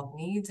mental health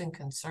needs and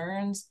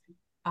concerns.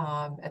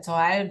 And so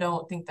I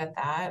don't think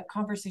that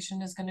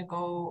conversation is going to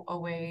go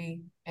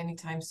away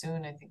anytime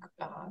soon. I think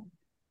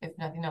if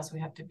nothing else,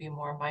 we have to be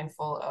more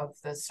mindful of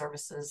the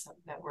services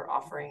that we're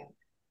offering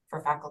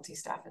for faculty,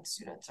 staff, and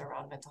students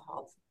around mental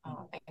health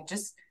and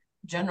just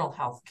general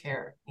health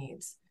care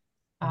needs.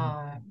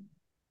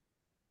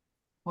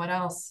 What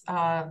else?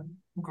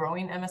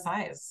 Growing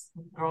MSIs,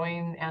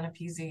 growing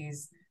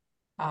ANAPESIs,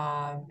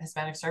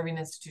 Hispanic serving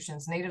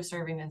institutions, Native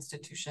serving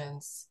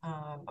institutions,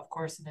 of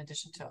course, in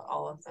addition to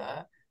all of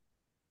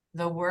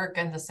the work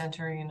and the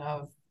centering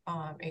of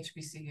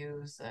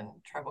HBCUs and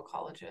tribal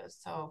colleges.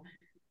 So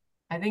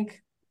I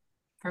think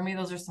for me,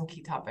 those are some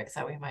key topics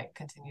that we might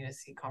continue to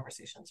see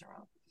conversations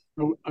around.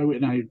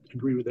 I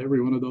agree with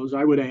every one of those.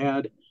 I would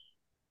add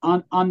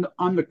on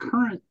the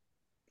current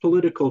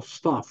political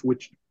stuff,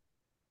 which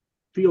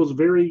feels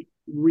very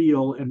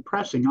real and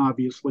pressing,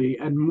 obviously,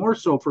 and more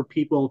so for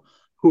people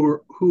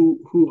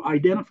who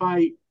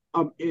identify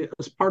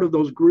as part of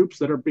those groups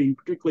that are being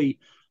particularly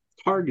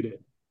targeted,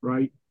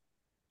 right?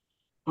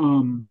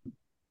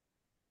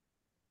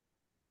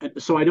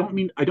 So I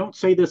don't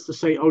say this to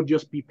say, oh,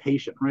 just be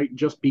patient, right?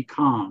 Just be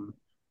calm.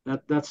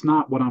 That's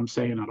not what I'm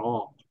saying at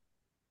all.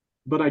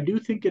 But I do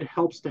think it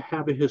helps to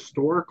have a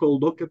historical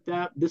look at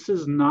that. This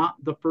is not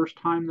the first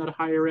time that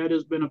higher ed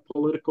has been a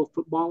political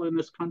football in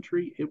this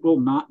country. It will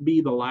not be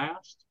the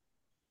last.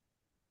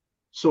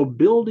 So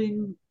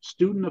building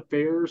student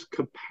affairs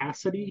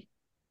capacity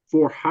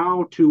for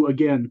how to,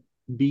 again,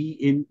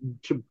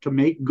 to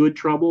make good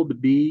trouble, to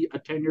be a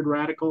tenured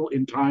radical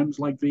in times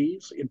like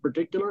these in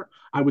particular,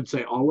 I would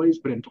say always,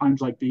 but in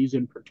times like these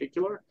in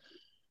particular,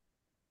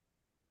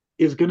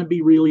 is going to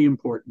be really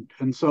important.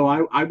 And so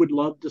I would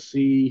love to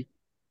see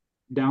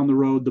down the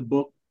road the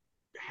book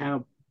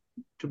have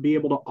to be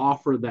able to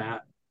offer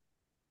that.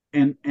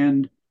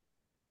 And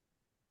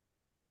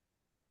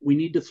we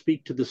need to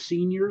speak to the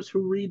seniors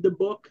who read the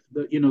book,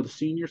 the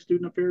senior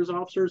student affairs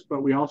officers,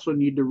 but we also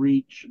need to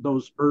reach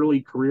those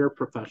early career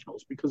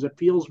professionals because it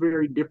feels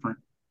very different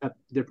at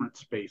different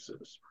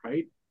spaces,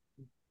 right?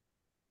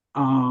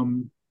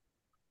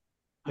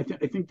 I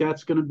think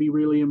that's going to be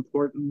really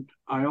important.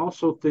 I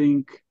also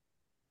think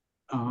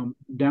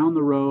down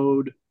the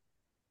road,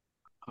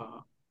 uh,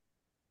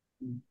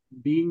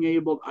 being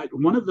able,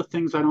 one of the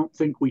things I don't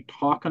think we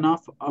talk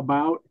enough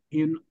about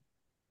in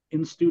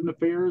student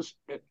affairs,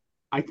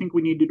 I think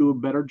we need to do a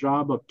better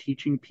job of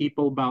teaching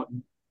people about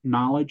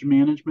knowledge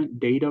management,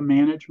 data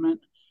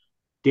management.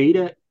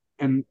 Data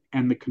and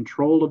the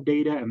control of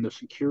data and the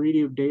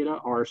security of data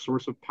are a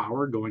source of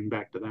power, going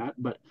back to that.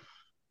 But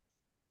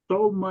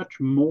so much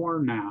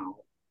more now,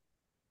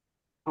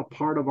 a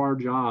part of our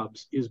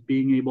jobs is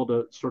being able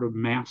to sort of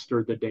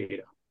master the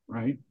data,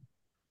 right?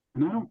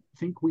 And I don't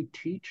think we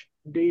teach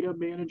data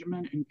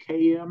management in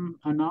KM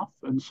enough.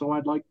 And so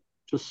I'd like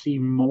to see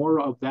more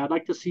of that. I'd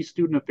like to see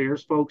student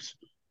affairs folks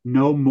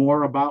know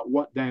more about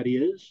what that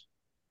is.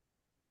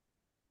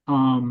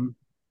 Um,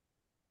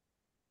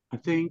 I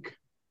think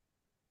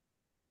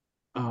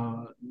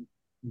uh,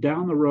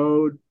 down the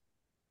road,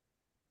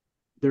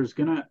 there's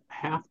going to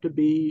have to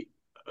be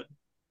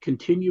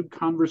continued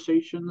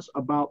conversations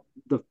about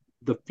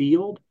the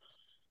field.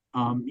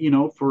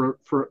 For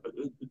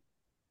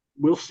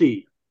we'll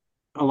see.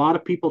 A lot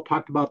of people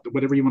talked about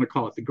whatever you want to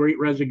call it, the Great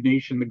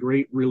Resignation, the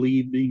Great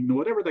Relieving,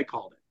 whatever they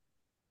called it.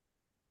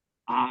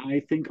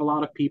 I think a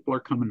lot of people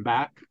are coming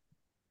back.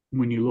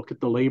 When you look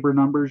at the labor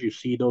numbers, you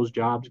see those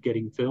jobs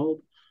getting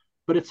filled,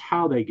 but it's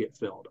how they get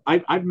filled.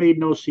 I've made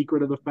no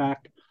secret of the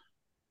fact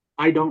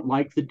I don't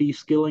like the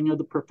de-skilling of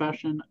the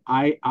profession.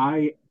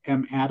 I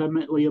am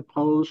adamantly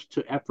opposed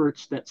to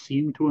efforts that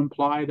seem to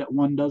imply that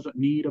one doesn't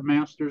need a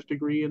master's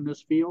degree in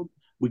this field.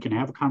 We can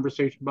have a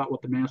conversation about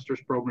what the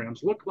master's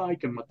programs look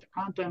like and what the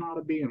content ought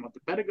to be and what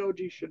the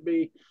pedagogy should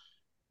be.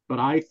 But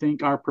I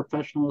think our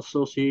professional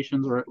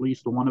associations, or at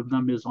least one of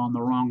them, is on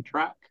the wrong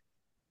track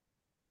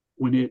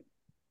when it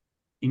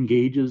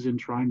engages in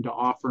trying to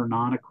offer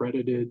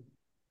non-accredited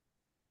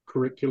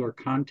curricular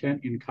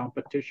content in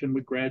competition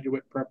with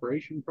graduate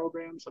preparation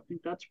programs. I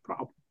think that's a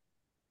problem.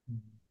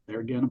 There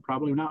again, I'm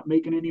probably not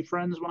making any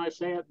friends when I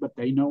say it, but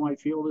they know I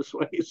feel this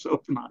way, so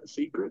it's not a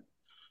secret.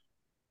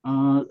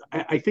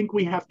 I think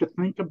we have to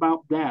think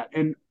about that,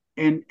 and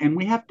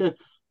we have to,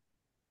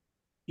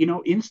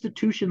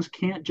 institutions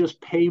can't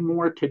just pay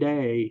more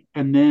today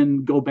and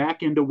then go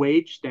back into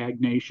wage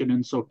stagnation,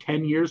 and so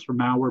 10 years from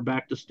now we're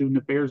back to student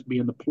affairs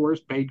being the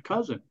poorest paid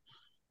cousin.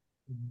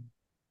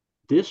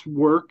 This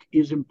work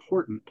is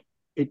important.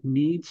 It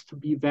needs to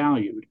be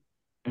valued.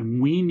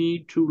 And we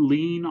need to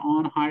lean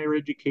on higher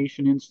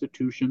education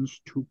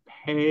institutions to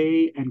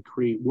pay and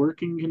create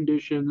working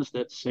conditions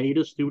that say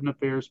to student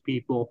affairs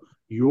people,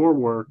 your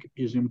work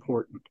is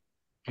important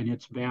and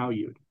it's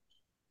valued.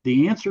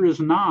 The answer is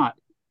not,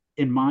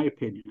 in my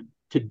opinion,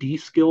 to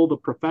de-skill the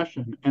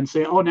profession and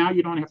say, oh, now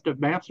you don't have to have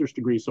a master's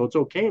degree, so it's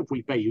okay if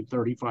we pay you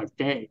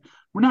 $35K.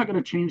 We're not going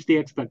to change the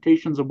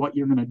expectations of what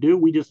you're going to do.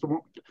 We just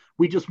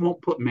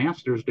won't put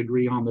master's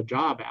degree on the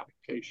job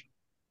application.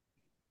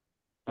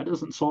 That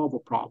doesn't solve a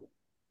problem.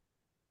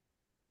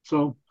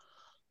 So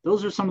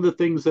those are some of the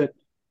things that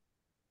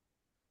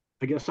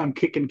I guess I'm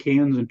kicking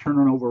cans and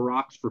turning over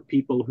rocks for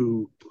people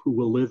who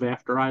will live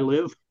after I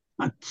live.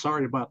 I'm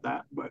sorry about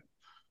that, but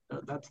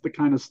that's the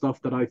kind of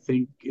stuff that I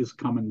think is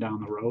coming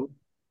down the road.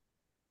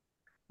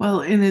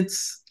 Well, and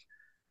it's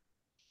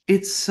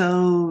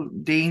so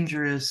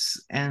dangerous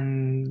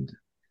and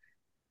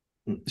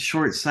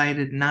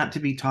short-sighted not to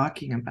be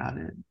talking about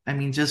it. I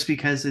mean, just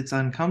because it's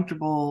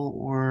uncomfortable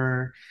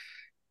or,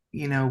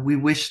 we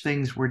wish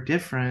things were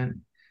different,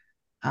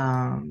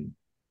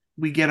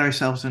 we get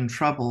ourselves in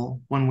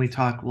trouble when we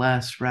talk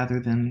less rather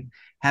than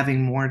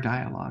having more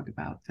dialogue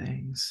about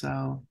things.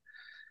 So,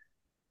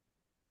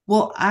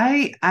 well,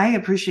 I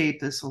appreciate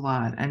this a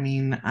lot. I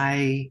mean,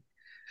 I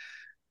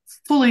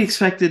fully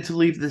expected to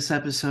leave this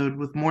episode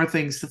with more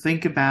things to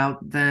think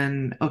about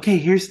than, okay,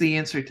 here's the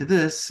answer to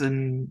this,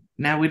 and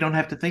now we don't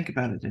have to think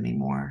about it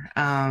anymore.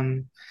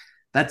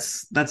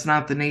 That's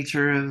not the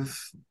nature of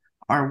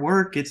our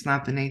work. It's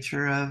not the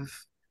nature of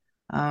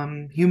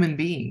human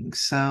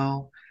beings.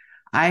 So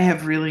I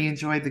have really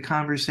enjoyed the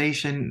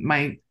conversation.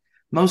 My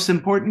most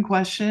important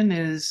question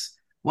is,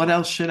 what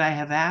else should I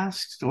have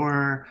asked,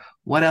 or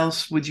what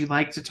else would you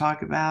like to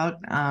talk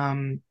about?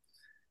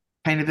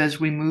 Kind of as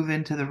we move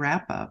into the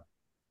wrap up.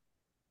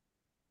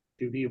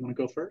 Judy, you want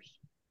to go first?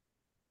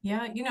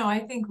 Yeah, I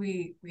think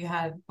we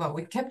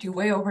kept you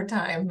way over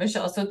time,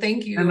 Michelle. So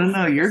thank No, you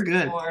no, you're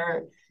good.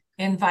 for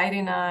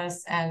inviting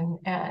us and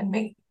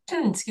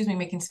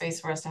making space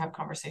for us to have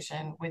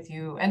conversation with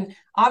you. And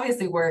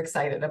obviously we're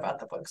excited about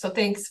the book. So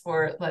thanks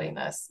for letting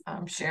us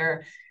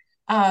share.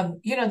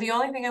 The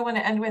only thing I want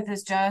to end with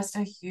is just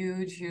a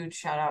huge, huge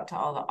shout out to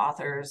all the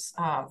authors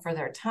for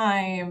their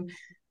time,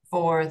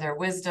 for their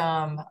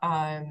wisdom,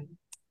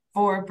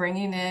 for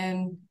bringing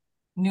in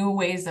new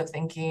ways of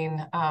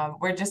thinking.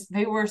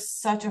 They were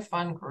such a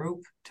fun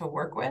group to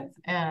work with.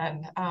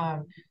 And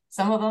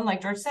some of them,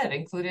 like George said,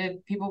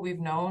 included people we've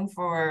known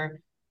for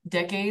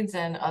decades,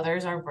 and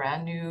others are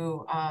brand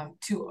new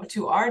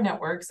to our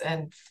networks.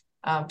 And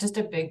just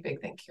a big,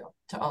 big thank you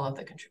to all of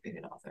the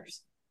contributing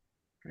authors.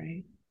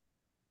 Great.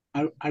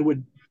 I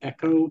would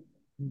echo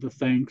the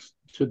thanks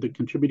to the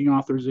contributing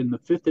authors in the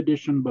fifth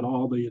edition, but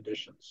all the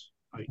editions.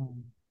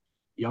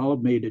 Y'all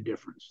have made a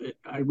difference.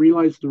 I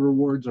realize the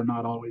rewards are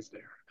not always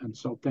there. And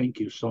so thank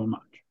you so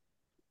much.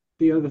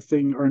 The other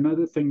thing, or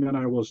another thing that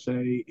I will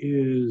say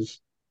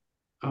is,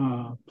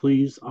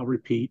 please, I'll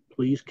repeat,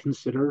 please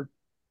consider,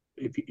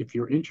 if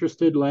you're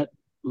interested,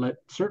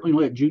 certainly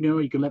let Judy know.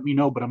 You can let me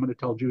know, but I'm going to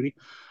tell Judy.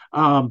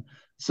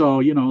 So,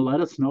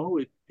 let us know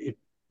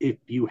if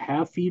you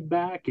have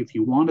feedback, if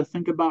you want to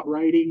think about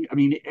writing. I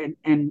mean,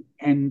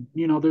 and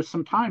there's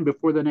some time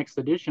before the next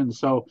edition.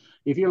 So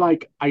if you're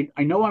like, I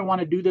know I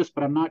want to do this,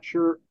 but I'm not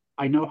sure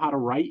I know how to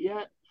write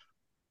yet.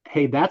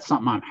 Hey, that's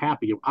something I'm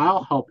happy.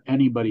 I'll help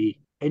anybody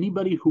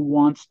who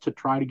wants to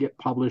try to get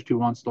published, who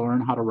wants to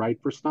learn how to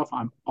write for stuff.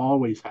 I'm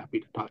always happy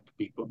to talk to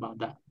people about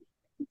that.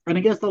 And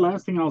I guess the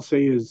last thing I'll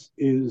say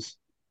is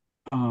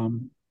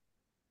I'm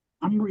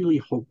really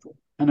hopeful.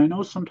 And I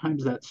know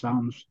sometimes that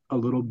sounds a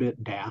little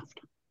bit daft,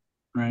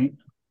 right?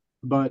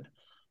 But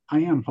I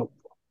am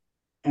hopeful.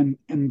 And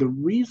the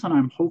reason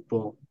I'm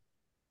hopeful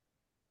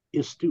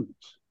is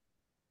students.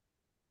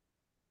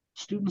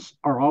 Students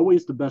are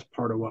always the best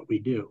part of what we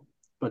do,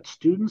 but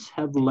students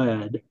have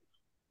led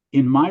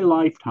in my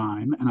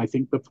lifetime, and I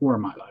think before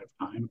my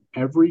lifetime,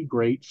 every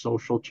great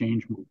social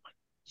change movement.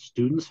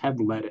 Students have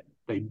led it.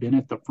 They've been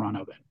at the front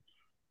of it.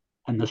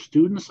 And the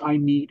students I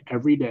meet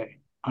every day,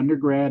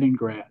 undergrad and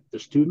grad, the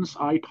students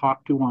I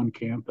talk to on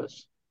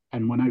campus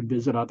and when I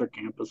visit other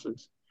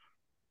campuses,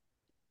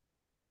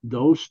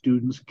 those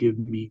students give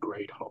me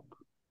great hope.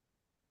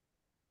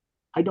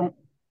 I don't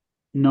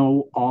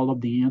know all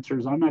of the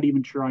answers. I'm not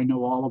even sure I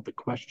know all of the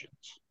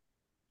questions.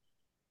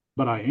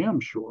 But I am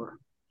sure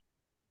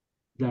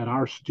that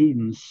our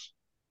students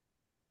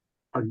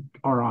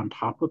are on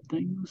top of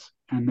things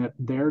and that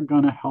they're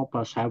going to help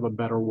us have a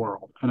better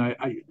world. And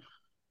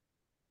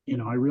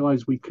I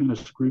realize we kind of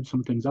screwed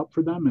some things up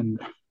for them and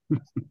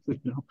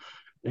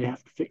they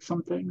have to fix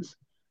some things.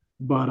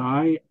 But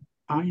I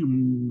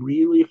am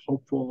really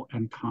hopeful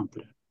and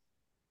confident.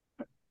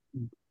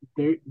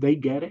 They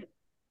get it.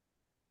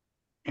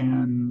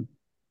 And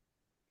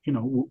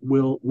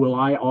will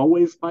I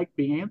always like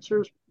the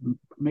answers?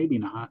 Maybe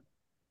not.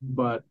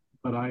 But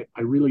I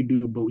really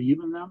do believe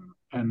in them.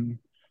 And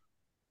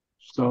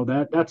so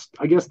that's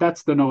I guess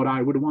that's the note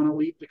I would want to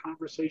leave the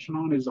conversation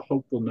on, is a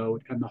hopeful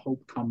note, and the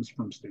hope comes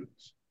from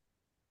students.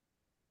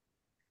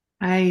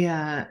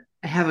 I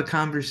have a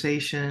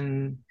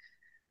conversation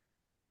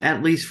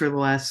at least for the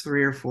last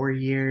 3 or 4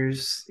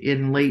 years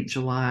in late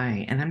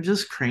July, and I'm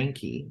just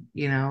cranky,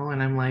 and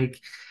I'm like,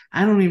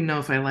 I don't even know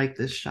if I like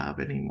this job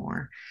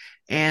anymore.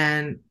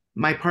 And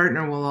my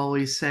partner will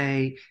always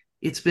say,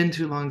 it's been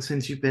too long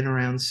since you've been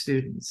around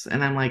students.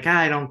 And I'm like,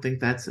 I don't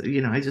think that's,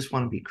 I just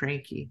want to be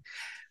cranky.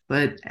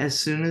 But as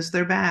soon as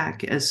they're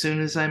back, as soon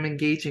as I'm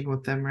engaging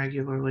with them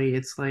regularly,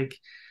 it's like,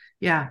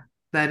 yeah,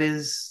 that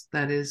is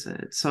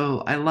it. So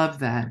I love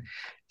that,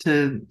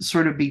 to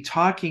sort of be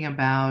talking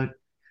about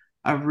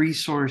a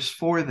resource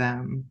for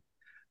them,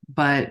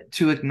 but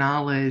to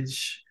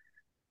acknowledge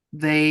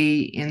they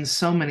in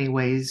so many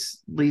ways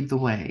lead the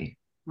way,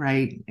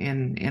 right?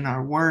 In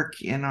our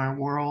work, in our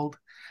world.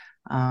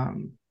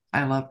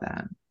 I love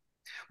that.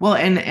 Well,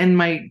 and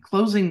my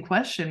closing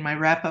question, my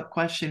wrap-up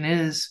question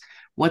is,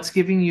 what's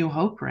giving you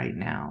hope right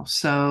now?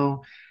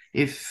 So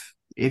if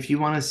you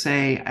want to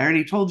say, I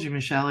already told you,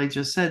 Michelle, I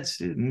just said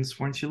students,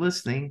 weren't you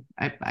listening?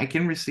 I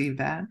can receive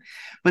that.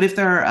 But if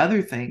there are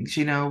other things,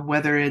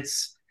 whether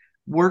it's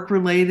work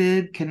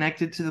related,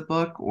 connected to the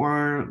book,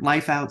 or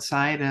life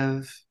outside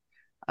of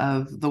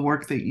the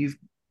work that you've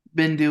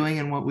been doing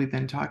and what we've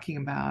been talking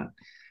about,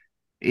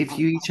 if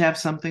you each have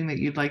something that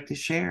you'd like to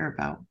share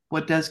about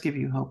what does give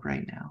you hope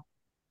right now.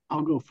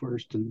 I'll go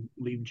first and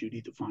leave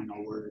Judy the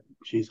final word.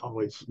 She's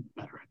always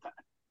better at that.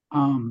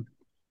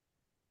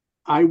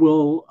 I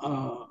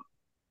will,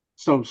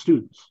 so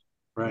students,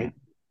 right?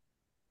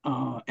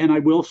 And I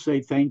will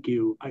say thank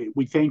you.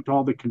 We thanked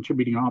all the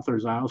contributing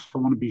authors. I also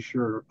want to be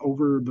sure,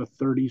 over the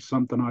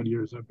 30-something odd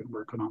years I've been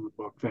working on the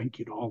book, thank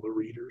you to all the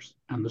readers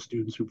and the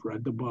students who've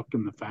read the book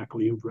and the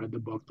faculty who've read the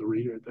book, the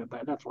reader.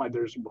 That's why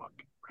there's a book,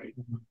 right?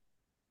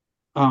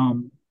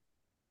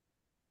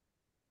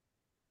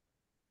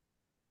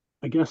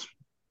 I guess,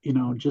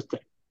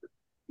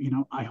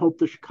 I hope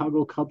the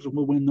Chicago Cubs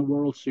will win the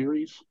World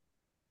Series.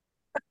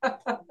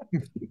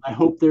 I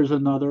hope there's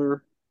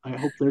another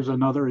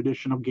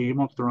edition of Game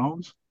of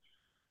Thrones.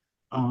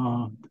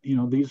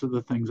 These are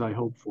the things I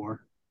hope for.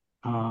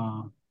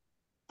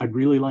 I'd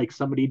really like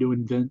somebody to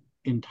invent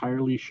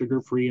entirely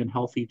sugar-free and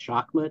healthy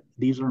chocolate.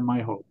 These are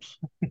my hopes.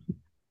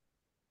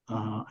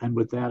 And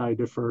with that, I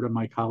defer to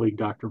my colleague,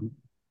 Dr.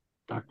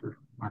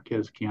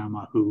 Marquez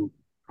Kiyama, who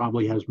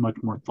probably has much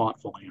more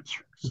thoughtful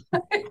answers.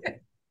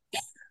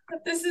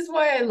 This is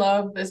why I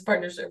love this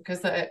partnership,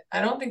 because I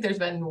don't think there's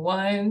been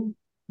one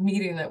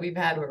meeting that we've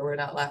had where we're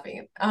not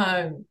laughing.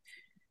 I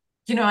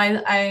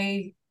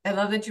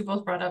love that you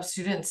both brought up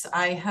students.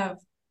 I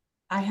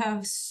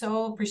have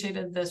so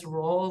appreciated this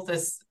role,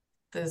 this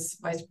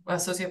this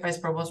associate vice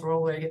provost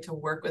role where I get to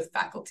work with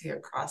faculty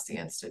across the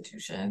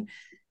institution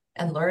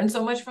and learn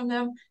so much from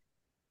them.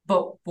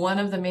 But one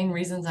of the main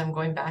reasons I'm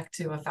going back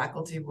to a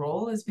faculty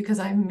role is because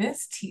I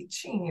miss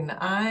teaching.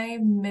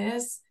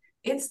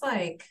 It's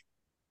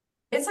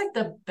like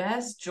the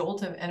best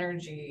jolt of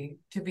energy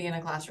to be in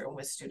a classroom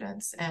with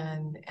students,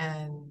 and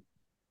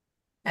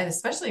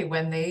especially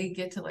when they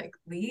get to like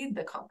lead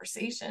the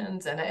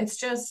conversations, and it's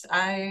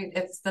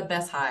the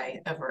best high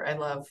ever. I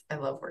love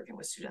working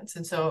with students,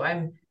 and so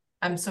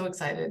I'm so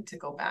excited to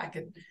go back.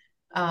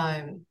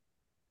 And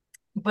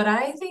but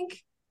I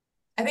think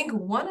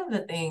one of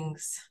the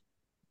things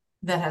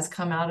that has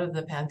come out of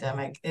the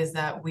pandemic is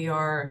that we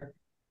are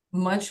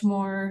much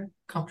more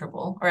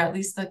comfortable, or at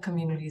least the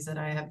communities that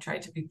I have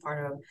tried to be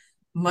part of,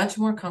 much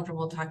more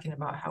comfortable talking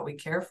about how we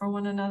care for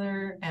one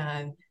another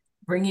and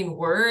bringing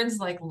words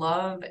like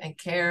love and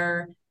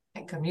care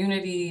and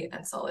community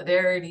and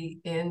solidarity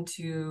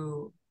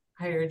into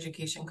higher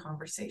education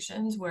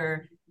conversations,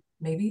 where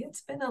maybe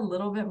it's been a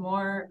little bit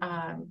more,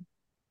 I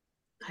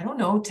don't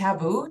know,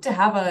 taboo to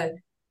have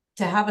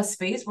a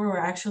space where we're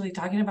actually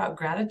talking about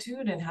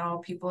gratitude and how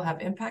people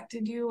have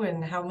impacted you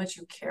and how much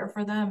you care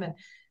for them. And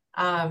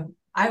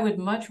I would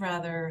much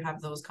rather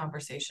have those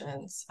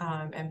conversations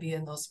and be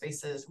in those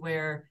spaces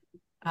where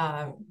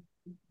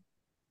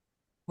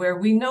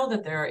we know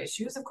that there are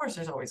issues. Of course,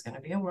 there's always going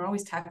to be, and we're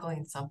always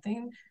tackling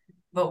something,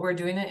 but we're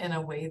doing it in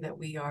a way that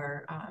we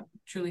are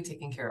truly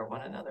taking care of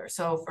one another.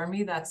 So for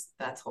me, that's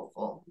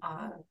hopeful,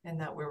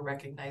 and that we're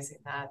recognizing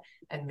that.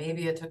 And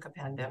maybe it took a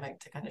pandemic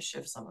to kind of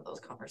shift some of those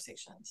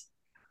conversations.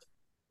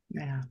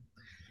 Yeah.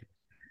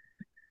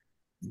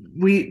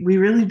 We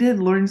really did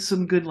learn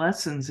some good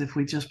lessons if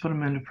we just put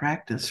them into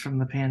practice from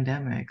the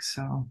pandemic.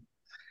 So,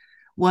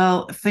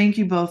 well, thank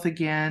you both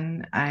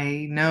again.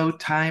 I know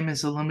time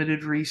is a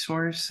limited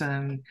resource,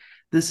 and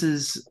this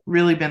has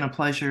really been a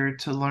pleasure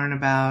to learn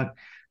about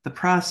the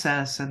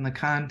process and the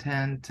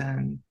content,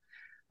 and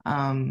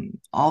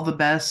all the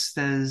best,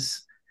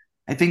 as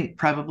I think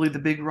probably the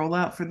big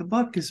rollout for the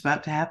book is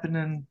about to happen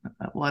in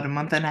a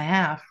month and a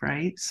half,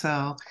 right?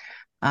 So,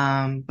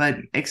 but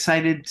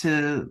excited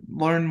to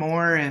learn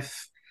more.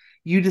 If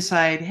you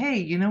decide, hey,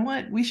 you know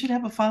what, we should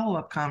have a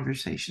follow-up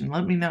conversation,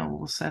 let me know.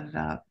 We'll set it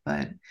up.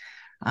 But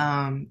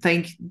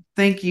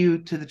thank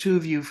you to the two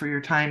of you for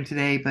your time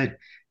today, but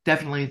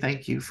definitely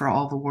thank you for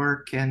all the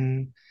work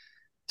and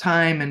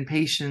time and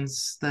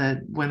patience that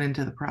went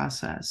into the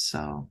process.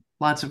 So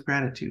lots of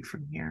gratitude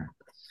from here.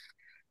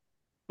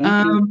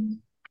 Thank you.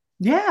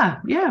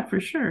 Yeah,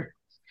 for sure.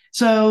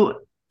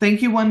 So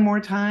thank you one more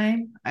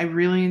time. I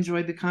really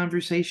enjoyed the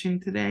conversation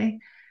today.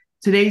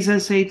 Today's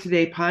Essay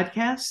Today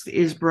podcast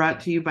is brought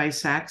to you by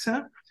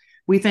SACSA.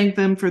 We thank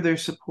them for their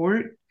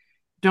support.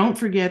 Don't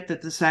forget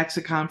that the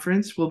SACSA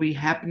conference will be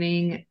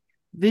happening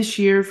this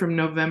year from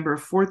November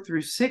 4th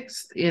through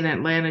 6th in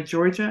Atlanta,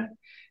 Georgia.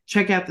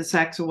 Check out the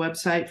SACSA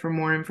website for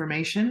more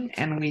information,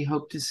 and we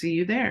hope to see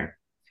you there.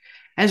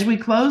 As we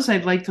close,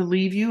 I'd like to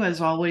leave you,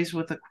 as always,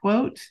 with a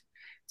quote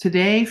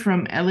today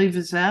from Elie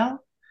Wiesel.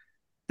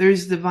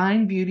 There's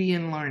divine beauty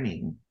in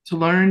learning. To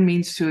learn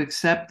means to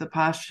accept the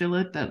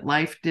postulate that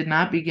life did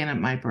not begin at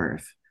my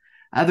birth.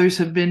 Others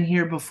have been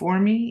here before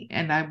me,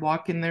 and I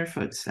walk in their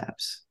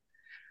footsteps.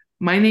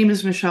 My name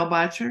is Michelle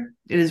Botcher.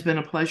 It has been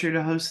a pleasure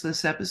to host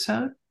this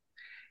episode,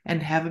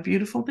 and have a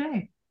beautiful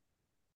day.